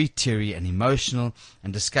very teary and emotional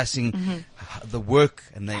and discussing the work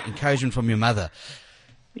and the encouragement from your mother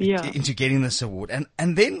into getting this award.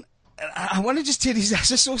 And then I want to just tell you, I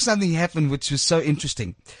just saw something happen which was so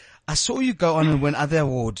interesting. I saw you go on and win other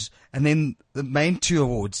awards, and then the main two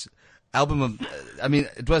awards, it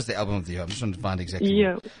was the album of the year. I'm just trying to find exactly.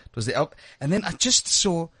 Yeah. It was the album. And then I just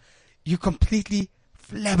saw you completely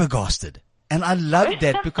flabbergasted. And I loved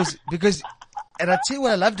that because, and I'll tell you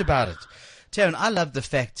what I loved about it. Tarryn, I loved the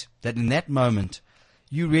fact that in that moment,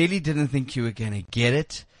 you really didn't think you were going to get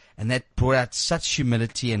it. And that brought out such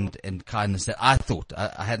humility and kindness that I thought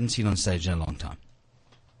I hadn't seen on stage in a long time.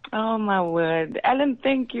 Oh, my word. Alan,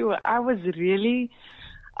 thank you. I was really,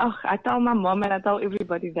 I tell my mom and I tell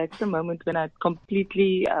everybody that's the moment when I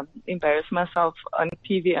completely embarrassed myself on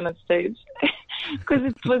TV and on stage. Because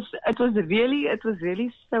it was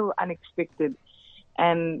really so unexpected.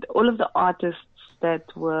 And all of the artists that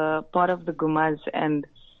were part of the Ghoemas and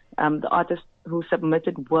the artists who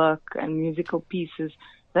submitted work and musical pieces,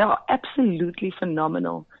 they are absolutely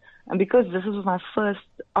phenomenal. And because this was my first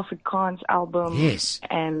Afrikaans album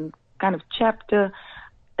and kind of chapter,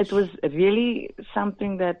 it was really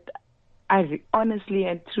something that I honestly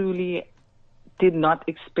and truly did not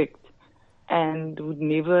expect and would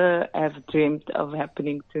never have dreamt of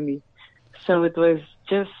happening to me. So it was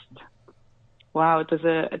just, wow, it was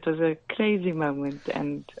a crazy moment,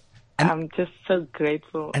 and I'm just so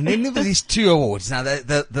grateful. And then there were these two awards. Now,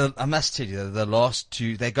 I must tell you, the last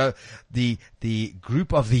two, they go the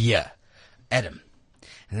Group of the Year, Adam,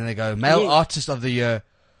 and then they go Male Artist of the Year,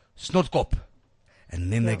 Snotkop,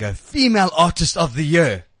 and then they go Female Artist of the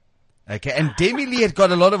Year. Okay, and Demi Lee had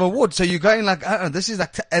got a lot of awards, so you're going like, this is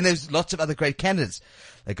like, and there's lots of other great candidates.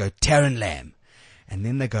 They go Tarryn Lamb, and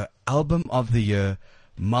then they go Album of the Year,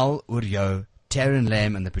 Mal Urio, Tarryn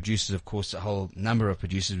Lamb, and the producers, of course, a whole number of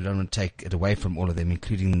producers. We don't want to take it away from all of them,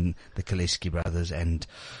 including the Kaleski brothers and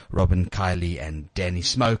Robin Kiley and Danny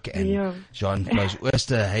Smoke and Jean-Claude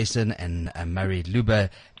Oosterhuizen and Murray Luber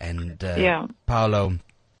and Paolo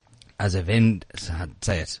Azevedo.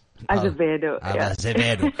 Say it. Azevedo.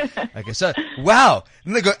 Azevedo. Okay, so, wow.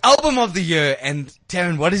 And they go Album of the Year, and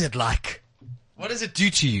Tarryn, what is it like? What does it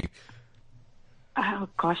do to you? Oh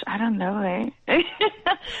gosh, I don't know, You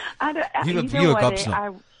were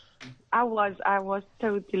gobsmacked. I was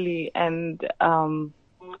totally, and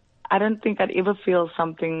I don't think I'd ever feel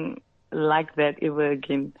something like that ever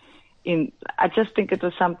again. I just think it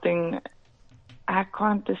was something I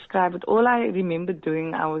can't describe it. All I remember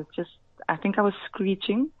doing, I think I was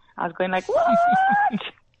screeching. I was going like, what?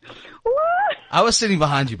 What? I was sitting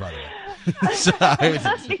behind you, by the way. So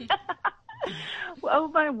Oh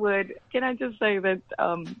my word. Can I just say that,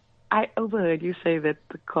 I overheard you say that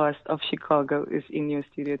the cast of Chicago is in your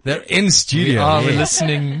studio. they're in studio. We're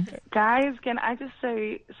listening. Guys, can I just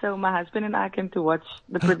say, so my husband and I came to watch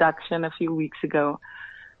the production a few weeks ago,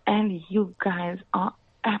 and you guys are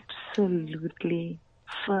absolutely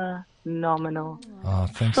phenomenal. Oh,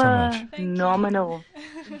 thanks so much. Phenomenal.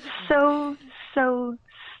 So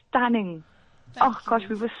stunning. Oh gosh,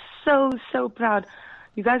 we were so proud.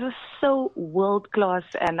 You guys were so world class,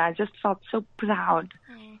 and I just felt so proud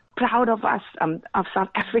of us, of South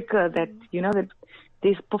Africa, that, that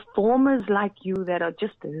there's performers like you that are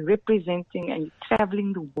just representing, and you're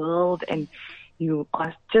traveling the world, and you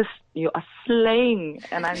are slaying,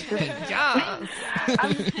 and I'm just,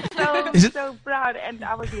 I'm so proud. And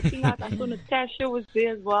I was looking out, I saw Natasha was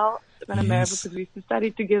there as well, when I'm married, because we used to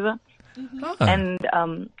study together. Mm-hmm. And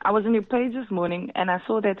I was on your page this morning, and I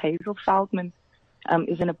saw that Hazel Feldman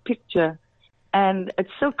is in a picture. And it's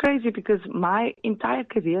so crazy because my entire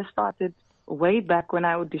career started way back when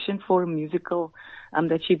I auditioned for a musical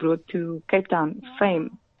that she brought to Cape Town,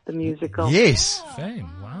 Fame, the musical. Yes. Fame,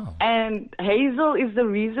 wow. And Hazel is the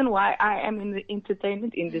reason why I am in the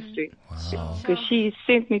entertainment industry. Wow. Because she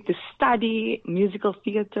sent me to study musical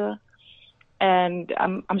theater. And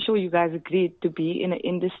I'm sure you guys agreed to be in an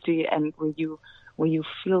industry and where you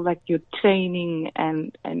feel like you're training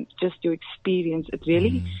and just your experience. It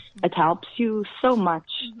really, it helps you so much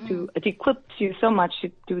it equips you so much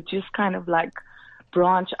to just kind of like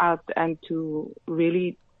branch out and to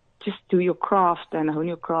really just do your craft and hone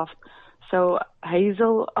your craft. So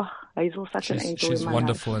Hazel's such an angel. She's in my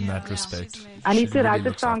wonderful life. in that respect. I need to really write a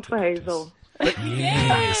looks song after for the Hazel.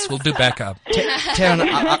 Yes, we'll do backup.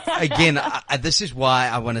 Tarryn, this is why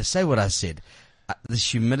I want to say what I said.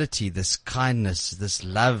 This humility, this kindness, this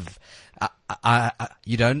love,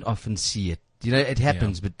 you don't often see it. It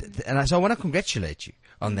happens, so I want to congratulate you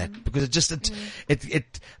on that, because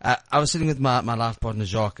I was sitting with my life partner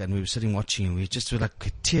Jacques, and we were sitting watching, and we just were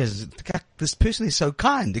like tears. This person is so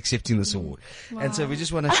kind accepting this award. Wow. And so we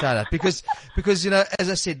just want to shout out because as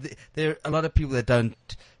I said, there are a lot of people that don't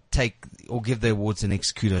take or give the awards the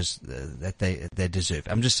next kudos that they deserve.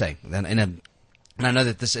 I'm just saying, and I know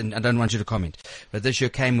that this, and I don't want you to comment, but this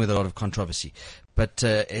year came with a lot of controversy. But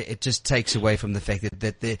it just takes away from the fact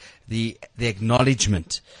that the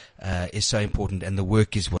acknowledgement is so important, and the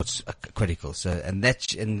work is what's critical. So, and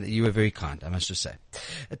you were very kind, I must just say.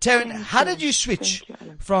 Tarryn, how did you switch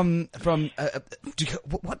from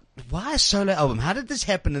why a solo album? How did this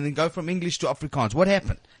happen, and then go from English to Afrikaans? What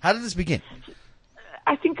happened? How did this begin?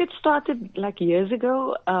 I think it started like years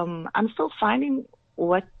ago. I'm still finding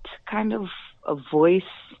what kind of a voice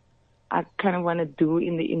I kind of want to do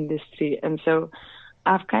in the industry. And so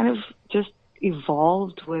I've kind of just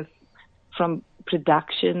evolved from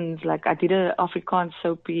productions. Like I did a Afrikaans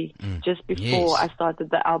soapie just before I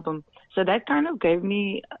started the album. So that kind of gave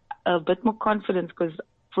me a bit more confidence, because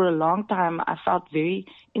for a long time I felt very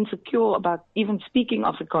insecure about even speaking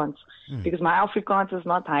Afrikaans, because my Afrikaans is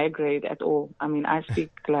not higher grade at all. I mean, I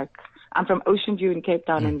speak I'm from Ocean View in Cape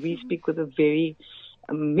Town, and we speak with a very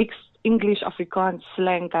mixed English Afrikaans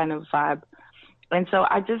slang kind of vibe. And so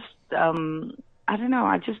I just, I don't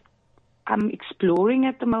know, I'm exploring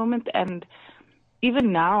at the moment, and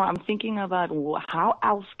even now I'm thinking about how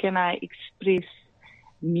else can I express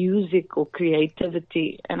music or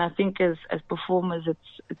creativity. And I think as performers,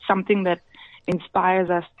 it's something that inspires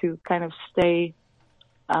us to kind of stay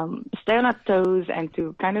on our toes, and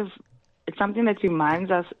to kind of, it's something that reminds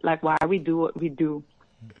us like why we do what we do.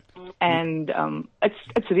 And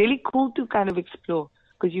it's really cool to kind of explore,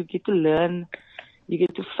 because you get to learn, you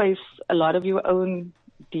get to face a lot of your own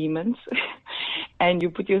demons, and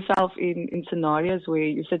you put yourself in scenarios where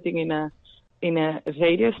you're sitting in a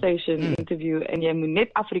radio station interview, and jy moet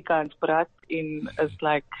net Afrikaans praat, in is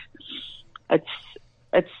like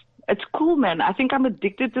it's cool, man. I think I'm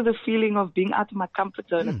addicted to the feeling of being out of my comfort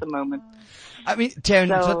zone at the moment. I mean, Tarryn,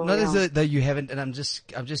 so, not as though you haven't, and I'm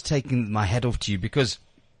just taking my hat off to you, because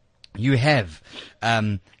you have,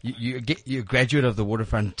 you're a graduate of the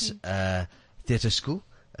Waterfront Theatre School,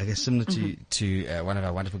 I guess similar to one of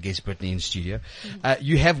our wonderful guests, Brittane, in studio.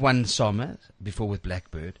 You have won SAMA before with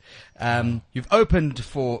Blackbird. You've opened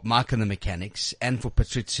for Mike and the Mechanics and for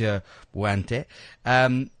Patricia Buante.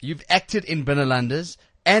 You've acted in Binnelanders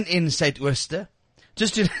and in St. Worcester.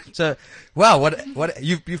 Wow, what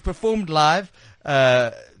you've performed live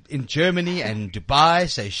in Germany and Dubai,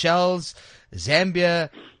 Seychelles, Zambia,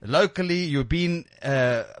 locally. You've been,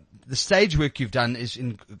 the stage work you've done is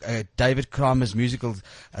in David Kramer's musical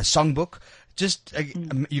songbook.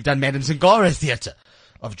 You've done Madame Zingara Theatre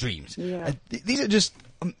of Dreams. Yeah. These are just,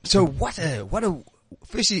 so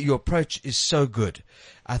firstly, your approach is so good.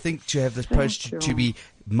 I think to have the approach to be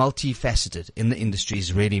multifaceted in the industry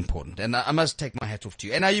is really important. And I must take my hat off to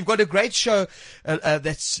you. And now you've got a great show,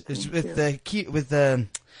 that's with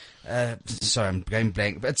sorry, I'm going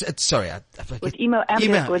blank. But with Emo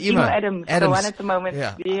Adams, the one at the moment.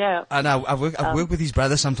 Yeah. I know. I work with his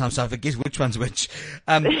brother sometimes, so I forget which one's which.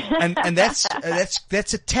 And that's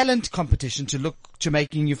a talent competition to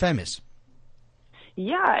making you famous.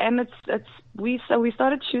 Yeah, and we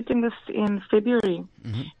started shooting this in February,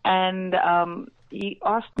 and he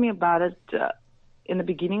asked me about it in the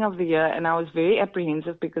beginning of the year, and I was very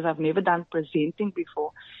apprehensive because I've never done presenting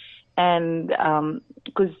before. And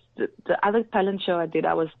because the other talent show I did,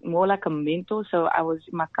 I was more like a mentor, so I was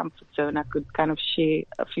in my comfort zone. I could kind of share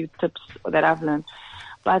a few tips that I've learned.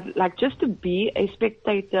 But like just to be a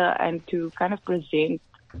spectator and to kind of present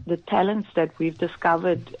the talents that we've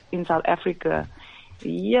discovered in South Africa,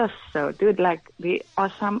 yes, so dude, like there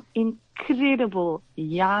are some incredible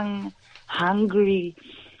young, hungry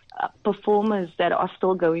performers that are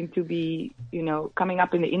still going to be, coming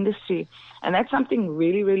up in the industry. And that's something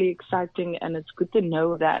really, really exciting. And it's good to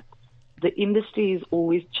know that the industry is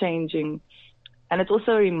always changing. And it's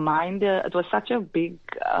also a reminder, it was such a big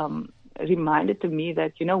reminder to me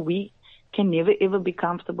that, we can never, ever be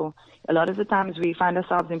comfortable. A lot of the times we find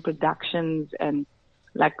ourselves in productions and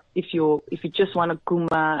like if you just want a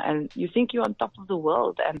Ghoema and you think you're on top of the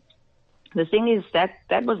world. And the thing is that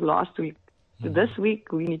was last week. This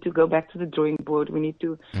week, we need to go back to the drawing board. We need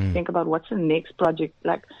to think about what's the next project.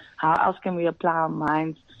 Like, how else can we apply our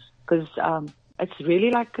minds? Because it's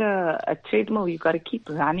really like a treadmill. You've got to keep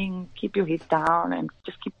running, keep your head down, and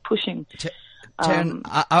just keep pushing. Tarryn,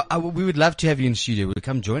 we would love to have you in studio. Will you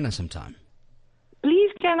come join us sometime?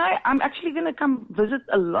 Please, can I? I'm actually going to come visit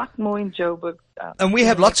a lot more in Joburg. And we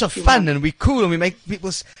have lots of fun, and we're cool, and we make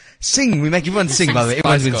people sing. We make everyone sing, by the way.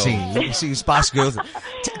 Everyone's been singing. We sing Spice Girls.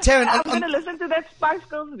 Tarryn, I'm going to listen to that Spice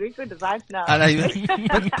Girls record right now.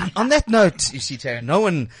 But on that note, you see,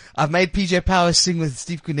 Tarryn, I've made PJ Powers sing with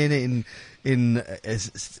Steve Kunene in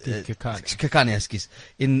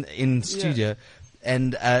studio.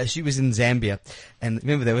 And she was in Zambia, and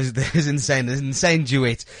remember there was insane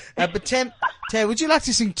duet. But Tam, would you like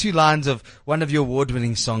to sing 2 lines of one of your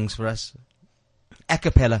award-winning songs for us, a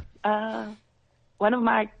cappella? One of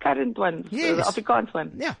my current ones, yes. The Afrikaans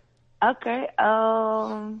one. Yeah. Okay.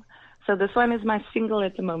 So this one is my single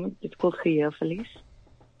at the moment. It's called Geheelverlies.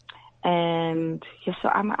 And yes, so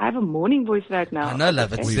I have a morning voice right now. I know,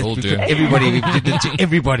 love it. We all do. Everybody, we did it to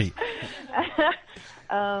everybody.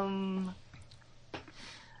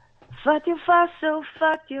 Vat jou vas, so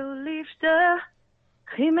vat jou liefde.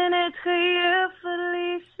 Gee my net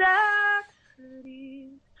geheelverlies.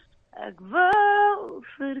 Ek wil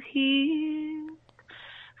vergeet.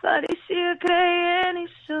 Vat die see kry en die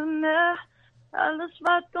sonne. Alles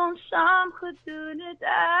wat ons saam gedoen het,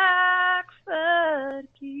 ek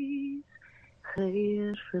verkies.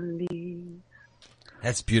 Geheelverlies.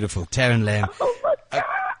 That's beautiful. Tarryn Lamb. Oh my God.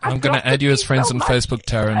 I'm going to add you as friends on Facebook,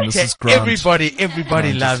 Tarryn. This is Grant.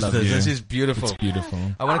 Everybody loves this. This is beautiful. It's beautiful.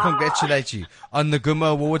 I want to congratulate you on the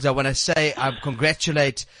Ghoema Awards. I want to say I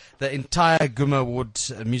congratulate the entire Ghoema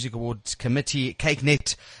Awards, Music Awards committee,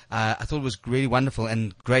 CakeNet. I thought it was really wonderful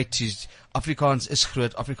and great to, Afrikaans is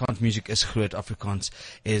groot, Afrikaans music is groot, Afrikaans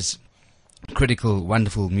is critical,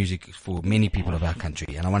 wonderful music for many people of our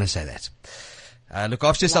country. And I want to say that. Look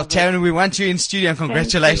after yourself, Tarryn. We want you in studio, and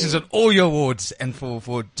congratulations on all your awards and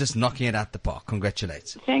for just knocking it out the park.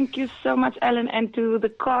 Congratulations. Thank you so much, Alan. And to the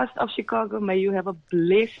cast of Chicago, may you have a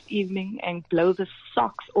blessed evening and blow the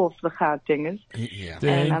socks off the Gautengers. Yeah.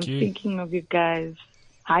 And I'm thinking of you guys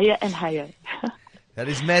higher and higher. That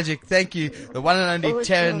is magic. Thank you. The one and only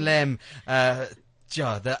Tarryn Lamb.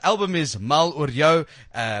 The album is Mal Oor Jou,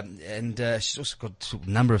 and she's also got a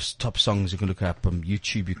number of top songs you can look up on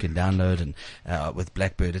YouTube. You can download and with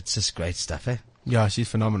Blackbird. It's just great stuff, eh? Yeah, she's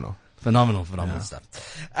phenomenal. Phenomenal stuff.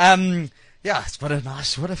 What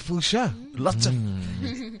a full show. Lots of.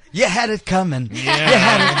 You had it coming. Yeah. You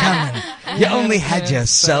had it coming. You only had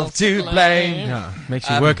yourself to blame. Yeah, makes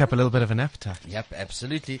you work up a little bit of an appetite. Yep,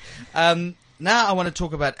 absolutely. Now I want to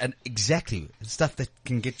talk about exactly stuff that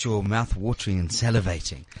can get your mouth watering and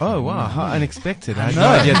salivating. Oh wow, how unexpected. I had no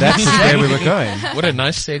idea that's where we were going. What a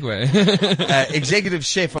nice segue. Executive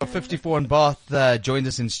chef of 54 in Bath joined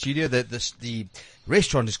us in studio. The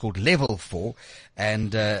restaurant is called Level 4.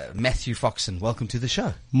 And Matthew Foxen, welcome to the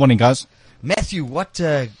show. Morning, guys. Matthew,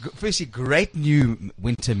 firstly, great new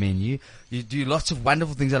winter menu. You do lots of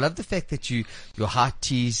wonderful things. I love the fact that your heart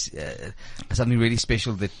teas are something really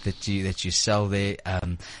special that you sell there,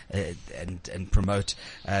 and promote.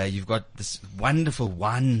 You've got this wonderful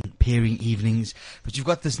wine pairing evenings, but you've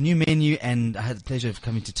got this new menu, and I had the pleasure of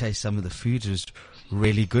coming to taste some of the food. It was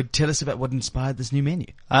really good. Tell us about what inspired this new menu.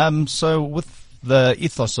 So with the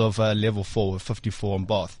ethos of Level 4 with 54 in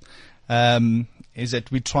Bath, is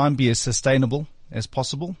that we try and be as sustainable as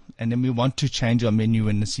possible, and then we want to change our menu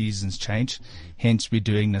when the seasons change. Hence, we're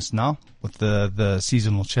doing this now with the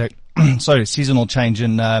seasonal seasonal change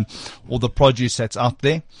in all the produce that's out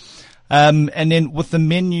there. And then with the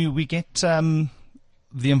menu, we get the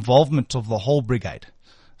involvement of the whole brigade.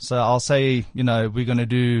 So I'll say, we're going to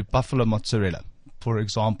do buffalo mozzarella, for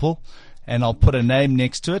example, and I'll put a name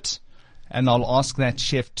next to it, and I'll ask that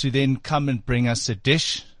chef to then come and bring us a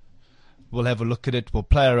dish. We'll have a look at it. We'll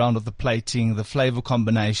play around with the plating, the flavor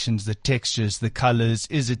combinations, the textures, the colors.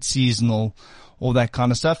 Is it seasonal? All that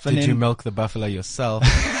kind of stuff. Did you milk the buffalo yourself?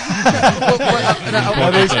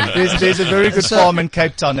 There's a very good farm in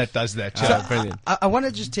Cape Town that does that. So brilliant. I want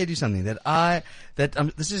to just tell you something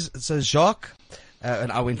so Jacques,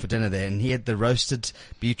 and I went for dinner there, and he had the roasted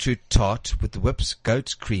beetroot tart with the whipped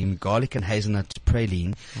goat's cream, garlic and hazelnut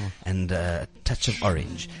praline, and a touch of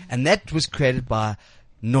orange. And that was created by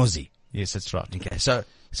Nozi. Yes, that's right. Okay, so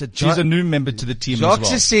she's a new member to the team as well. Jacques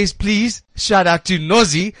just says, please shout out to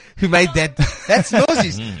Nozi who made that. That's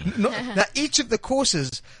Nozi's. Now, each of the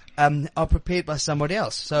courses are prepared by somebody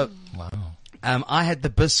else. So, wow. I had the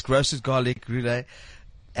bisque, roasted garlic roulade,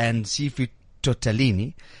 and seafood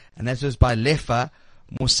tortellini, and that was by Lefa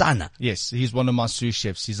Mosana. Yes, he's one of my sous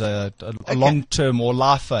chefs. He's a long-term or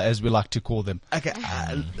lifer, as we like to call them. Okay,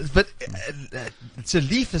 but it's a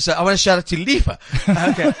Lefa, so I want to shout out to Lefa.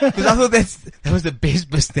 Okay, because I thought that was the best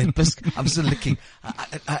bisque. I'm still licking.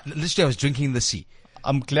 Literally, I was drinking the sea.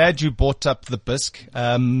 I'm glad you brought up the bisque.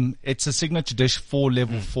 It's a signature dish for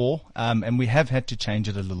Level 4, and we have had to change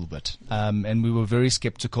it a little bit. And we were very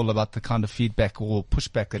skeptical about the kind of feedback or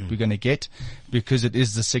pushback that we're going to get, because it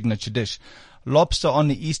is the signature dish. Lobster on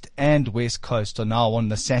the east and west coast are now on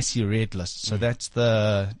the sassy red list. So that's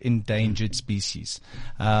the endangered species.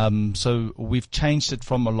 So we've changed it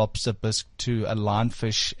from a lobster bisque to a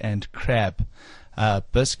lionfish and crab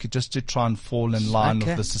bisque, just to try and fall in line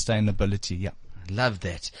with the sustainability. Yeah. Love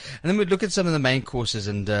that. And then we look at some of the main courses,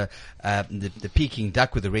 and the Peking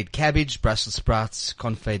duck with the red cabbage, Brussels sprouts,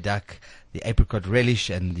 confit duck, the apricot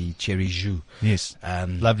relish, and the cherry jus. Yes.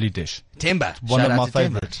 Lovely dish. Timber. One of my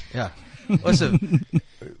favorites. Yeah. Awesome.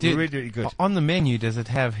 Really good. On the menu, does it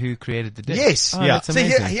have who created the dish? Yes. Yeah. So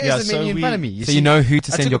here's the menu in front of me. You know who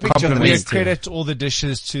to send your compliments to. We credit all the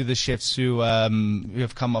dishes to the chefs who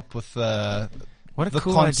have come up with what a the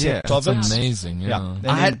cool concept idea. of it. That's amazing. Yeah.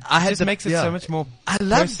 I had just makes it so much more. I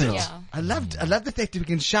love personal. it. I love the fact that we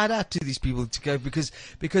can shout out to these people to go,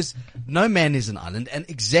 because no man is an island, and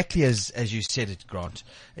exactly as you said it, Grant,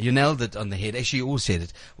 you nailed it on the head. Actually, you all said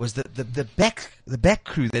it, was the back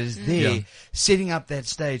crew that is there setting up that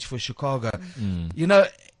stage for Chicago. And you're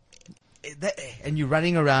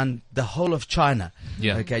running around the whole of China.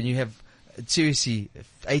 Yeah. Okay, and you have seriously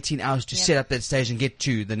 18 hours to set up that stage and get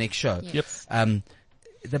to the next show. Yep.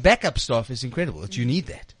 The backup staff is incredible. You need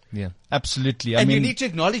that. Yeah, absolutely. I mean, you need to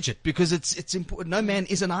acknowledge it, because it's important. No man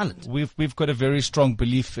is an island. We've got a very strong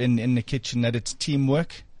belief in the kitchen that it's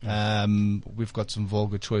teamwork. We've got some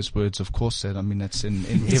vulgar choice words, of course. That's in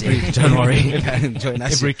every don't worry,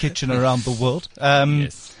 every kitchen around the world.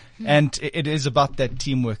 Yes. And it is about that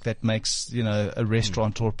teamwork that makes, a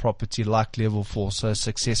restaurant or property like Level 4 so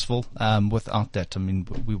successful. Without that,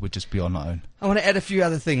 we would just be on our own. I want to add a few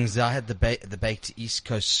other things. I had the baked East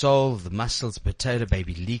Coast sole, the mussels, potato,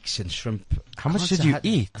 baby leeks, and shrimp. How much did you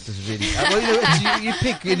eat? It was really, you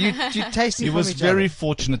pick and you taste it. It was very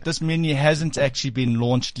fortunate. This menu hasn't actually been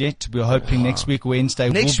launched yet. We're hoping next week, Wednesday,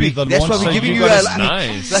 will be the launch. That's why we're giving you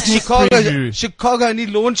nice. Like Chicago only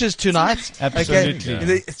launches tonight. Absolutely.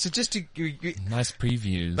 Okay? So just to nice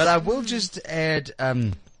previews. But I will just add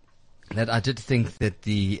that I did think that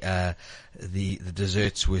the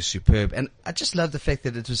desserts were superb, and I just love the fact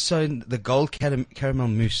that it was the gold caramel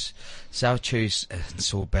mousse, sour cherries, and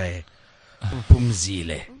sorbet,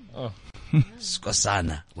 Bumzile,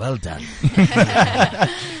 Skosana. Well done.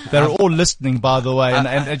 They're all listening, by the way,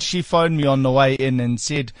 and she phoned me on the way in and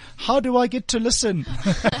said, "How do I get to listen?"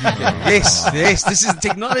 Yes, this is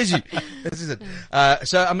technology. This is it.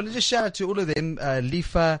 So I'm going to just shout out to all of them: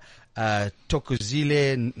 Lifa,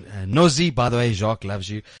 Tokozile, Nozi, by the way, Jacques loves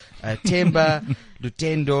you, Temba,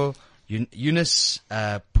 Lutendo, Eunice,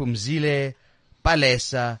 Pumzile,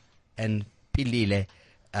 Palesa, and Pilile.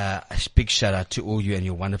 A big shout out to all you and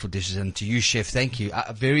your wonderful dishes, and to you, chef. Thank you.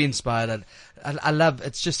 Very inspired. I love.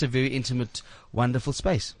 It's just a very intimate, wonderful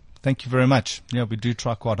space. Thank you very much. Yeah, we do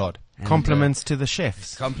try quite hard. And, compliments to the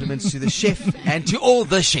chefs. Compliments to the chef and to all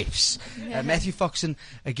the chefs. Matthew Foxen,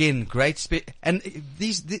 again, great. And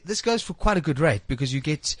this goes for quite a good rate, because you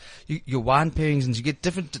get your wine pairings and you get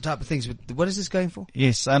different type of things. What is this going for?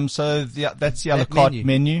 Yes, so that's the a la carte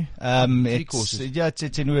menu. Three courses. Yeah,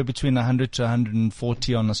 it's anywhere between 100 to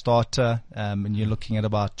 140 on a starter, and you're looking at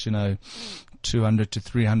about 200 to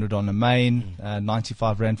 300 on a main,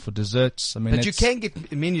 95 rand for desserts. I mean, but you can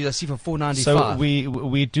get menus, I see, for 4.95. So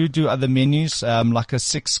we do other menus, like a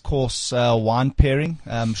 6-course wine pairing.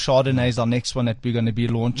 Chardonnay is our next one that we're going to be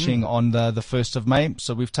launching on the 1st of May.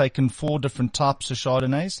 So we've taken 4 different types of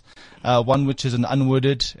Chardonnays, one which is an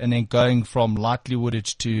unwooded, and then going from lightly wooded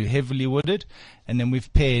to heavily wooded, and then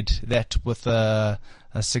we've paired that with a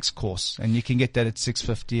 6-course, and you can get that at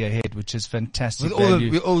 $6.50 a head, which is fantastic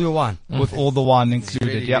with all your wine, with all the wine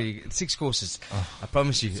included. Yeah, 6 courses. I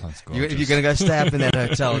promise you. If you're going to go stay up in that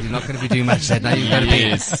hotel, you're not going to be doing much that night. You're going to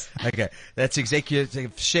be okay. That's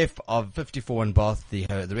executive chef of 54 in Bath. The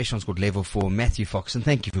restaurant's called Level 4. Matthew Foxen,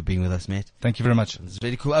 thank you for being with us, Matt. Thank you very much. It's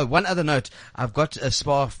really cool. Oh, one other note: I've got a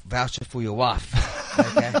spa voucher for your wife.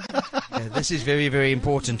 Okay, this is very, very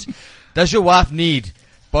important. Does your wife need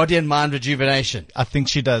body and mind rejuvenation? I think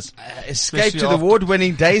she does. Escape to the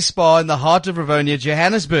award-winning day spa in the heart of Rivonia,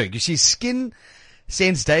 Johannesburg. You see, Skin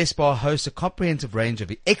Sense Day Spa hosts a comprehensive range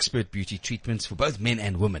of expert beauty treatments for both men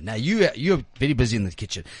and women. Now, you're very busy in the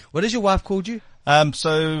kitchen. What has your wife called you?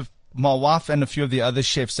 So my wife and a few of the other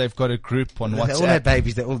chefs, they've got a group on WhatsApp. They all have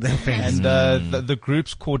babies. They're all their friends. And the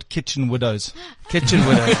group's called Kitchen Widows. Kitchen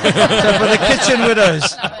Widows. So for the Kitchen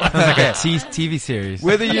Widows. Okay. TV series.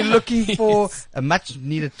 Whether you're looking for a much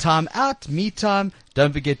needed time out, me time,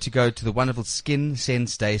 don't forget to go to the wonderful Skin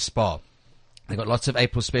Sense Day Spa. They've got lots of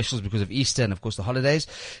April specials because of Easter and, of course, the holidays,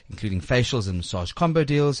 including facials and massage combo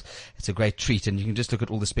deals. It's a great treat, and you can just look at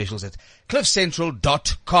all the specials at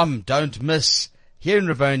cliffcentral.com. Don't miss. Here in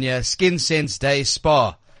Rivonia, Skin Sense Day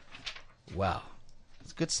Spa. Wow.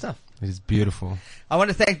 It's good stuff. It is beautiful. I want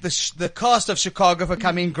to thank the cast of Chicago for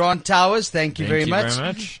coming. Grant Towers, thank you very much.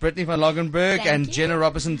 Brittane van Loggerenberg and Jenna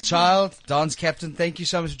Robertson-Child, dance captain, thank you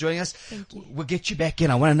so much for joining us. Thank you. We'll get you back in.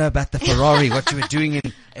 I want to know about the Ferrari, what you were doing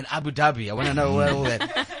in Abu Dhabi. I want to know all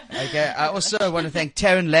that. Okay. I also want to thank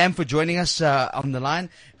Tarryn Lamb for joining us on the line.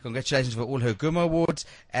 Congratulations for all her Ghoema Awards.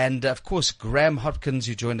 And, of course, Graham Hopkins,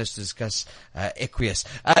 who joined us to discuss Equus.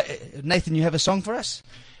 Nathan, you have a song for us?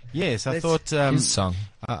 Yes, I thought his song.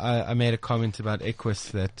 I made a comment about Equus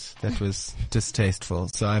that was distasteful,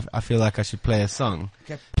 so I feel like I should play a song.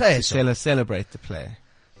 Okay, play a song. Celebrate the play.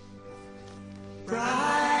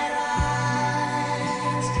 Bright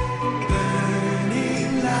eyes,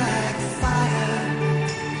 burning like fire.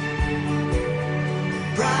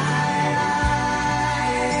 Bright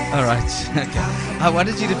eyes. All right. Okay. I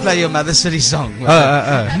wanted you to play your Mother City song.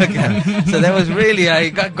 Okay. So that was really, I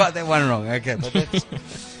got that one wrong. Okay.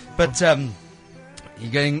 But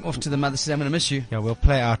you're going off to the Mother City. I'm going to miss you. Yeah, we'll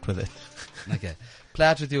play out with it. Okay. Play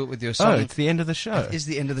out with your song. Oh, it's the end of the show. It is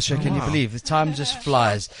the end of the show. Can you believe? The time just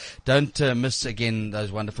flies. Don't miss, again,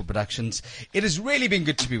 those wonderful productions. It has really been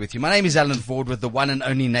good to be with you. My name is Alan Ford with the one and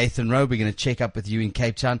only Nathan Rowe. We're going to check up with you in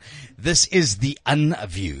Cape Town. This is The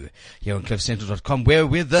Unview here on cliffcentral.com, where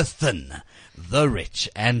we're the thin, the rich,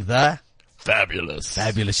 and the Fabulous.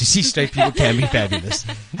 Fabulous. You see, straight people can be fabulous.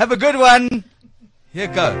 Have a good one. Here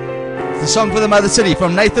you go. The song for the Mother City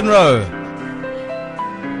from Nathan Rowe.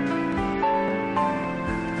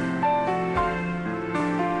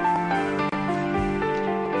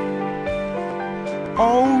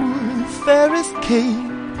 Oh, fairest Cape,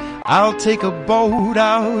 I'll take a boat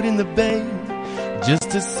out in the bay just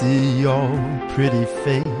to see your pretty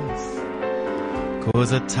face.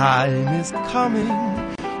 'Cause a time is coming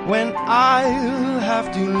when I'll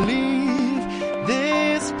have to leave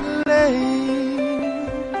this place.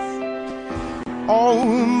 Oh,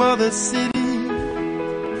 Mother City,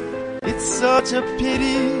 it's such a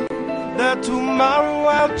pity that tomorrow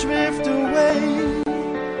I'll drift away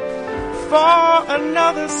for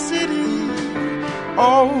another city.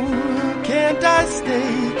 Oh, can't I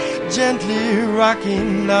stay gently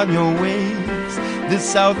rocking on your waves, the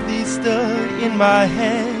southeaster in my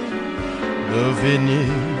hand? The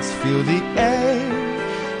vineyards fill the air,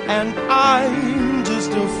 and I'm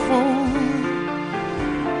just a fool.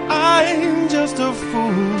 I'm just a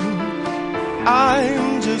fool.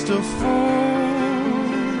 I'm just just a fool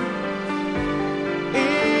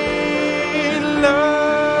in love.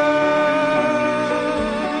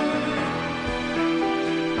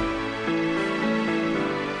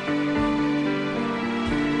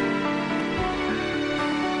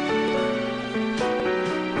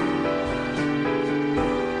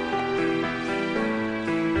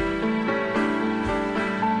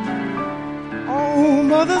 Oh,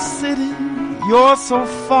 Mother City, you're so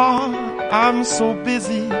far, I'm so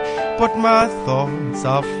busy, but my thoughts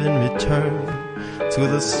often return to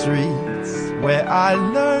the streets where I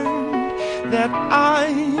learned that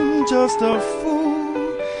I'm just a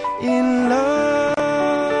fool in love.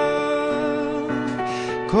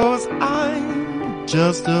 'Cause I'm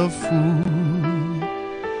just a fool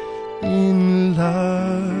in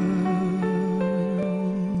love.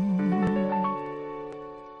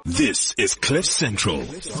 This is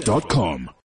CliffCentral.com.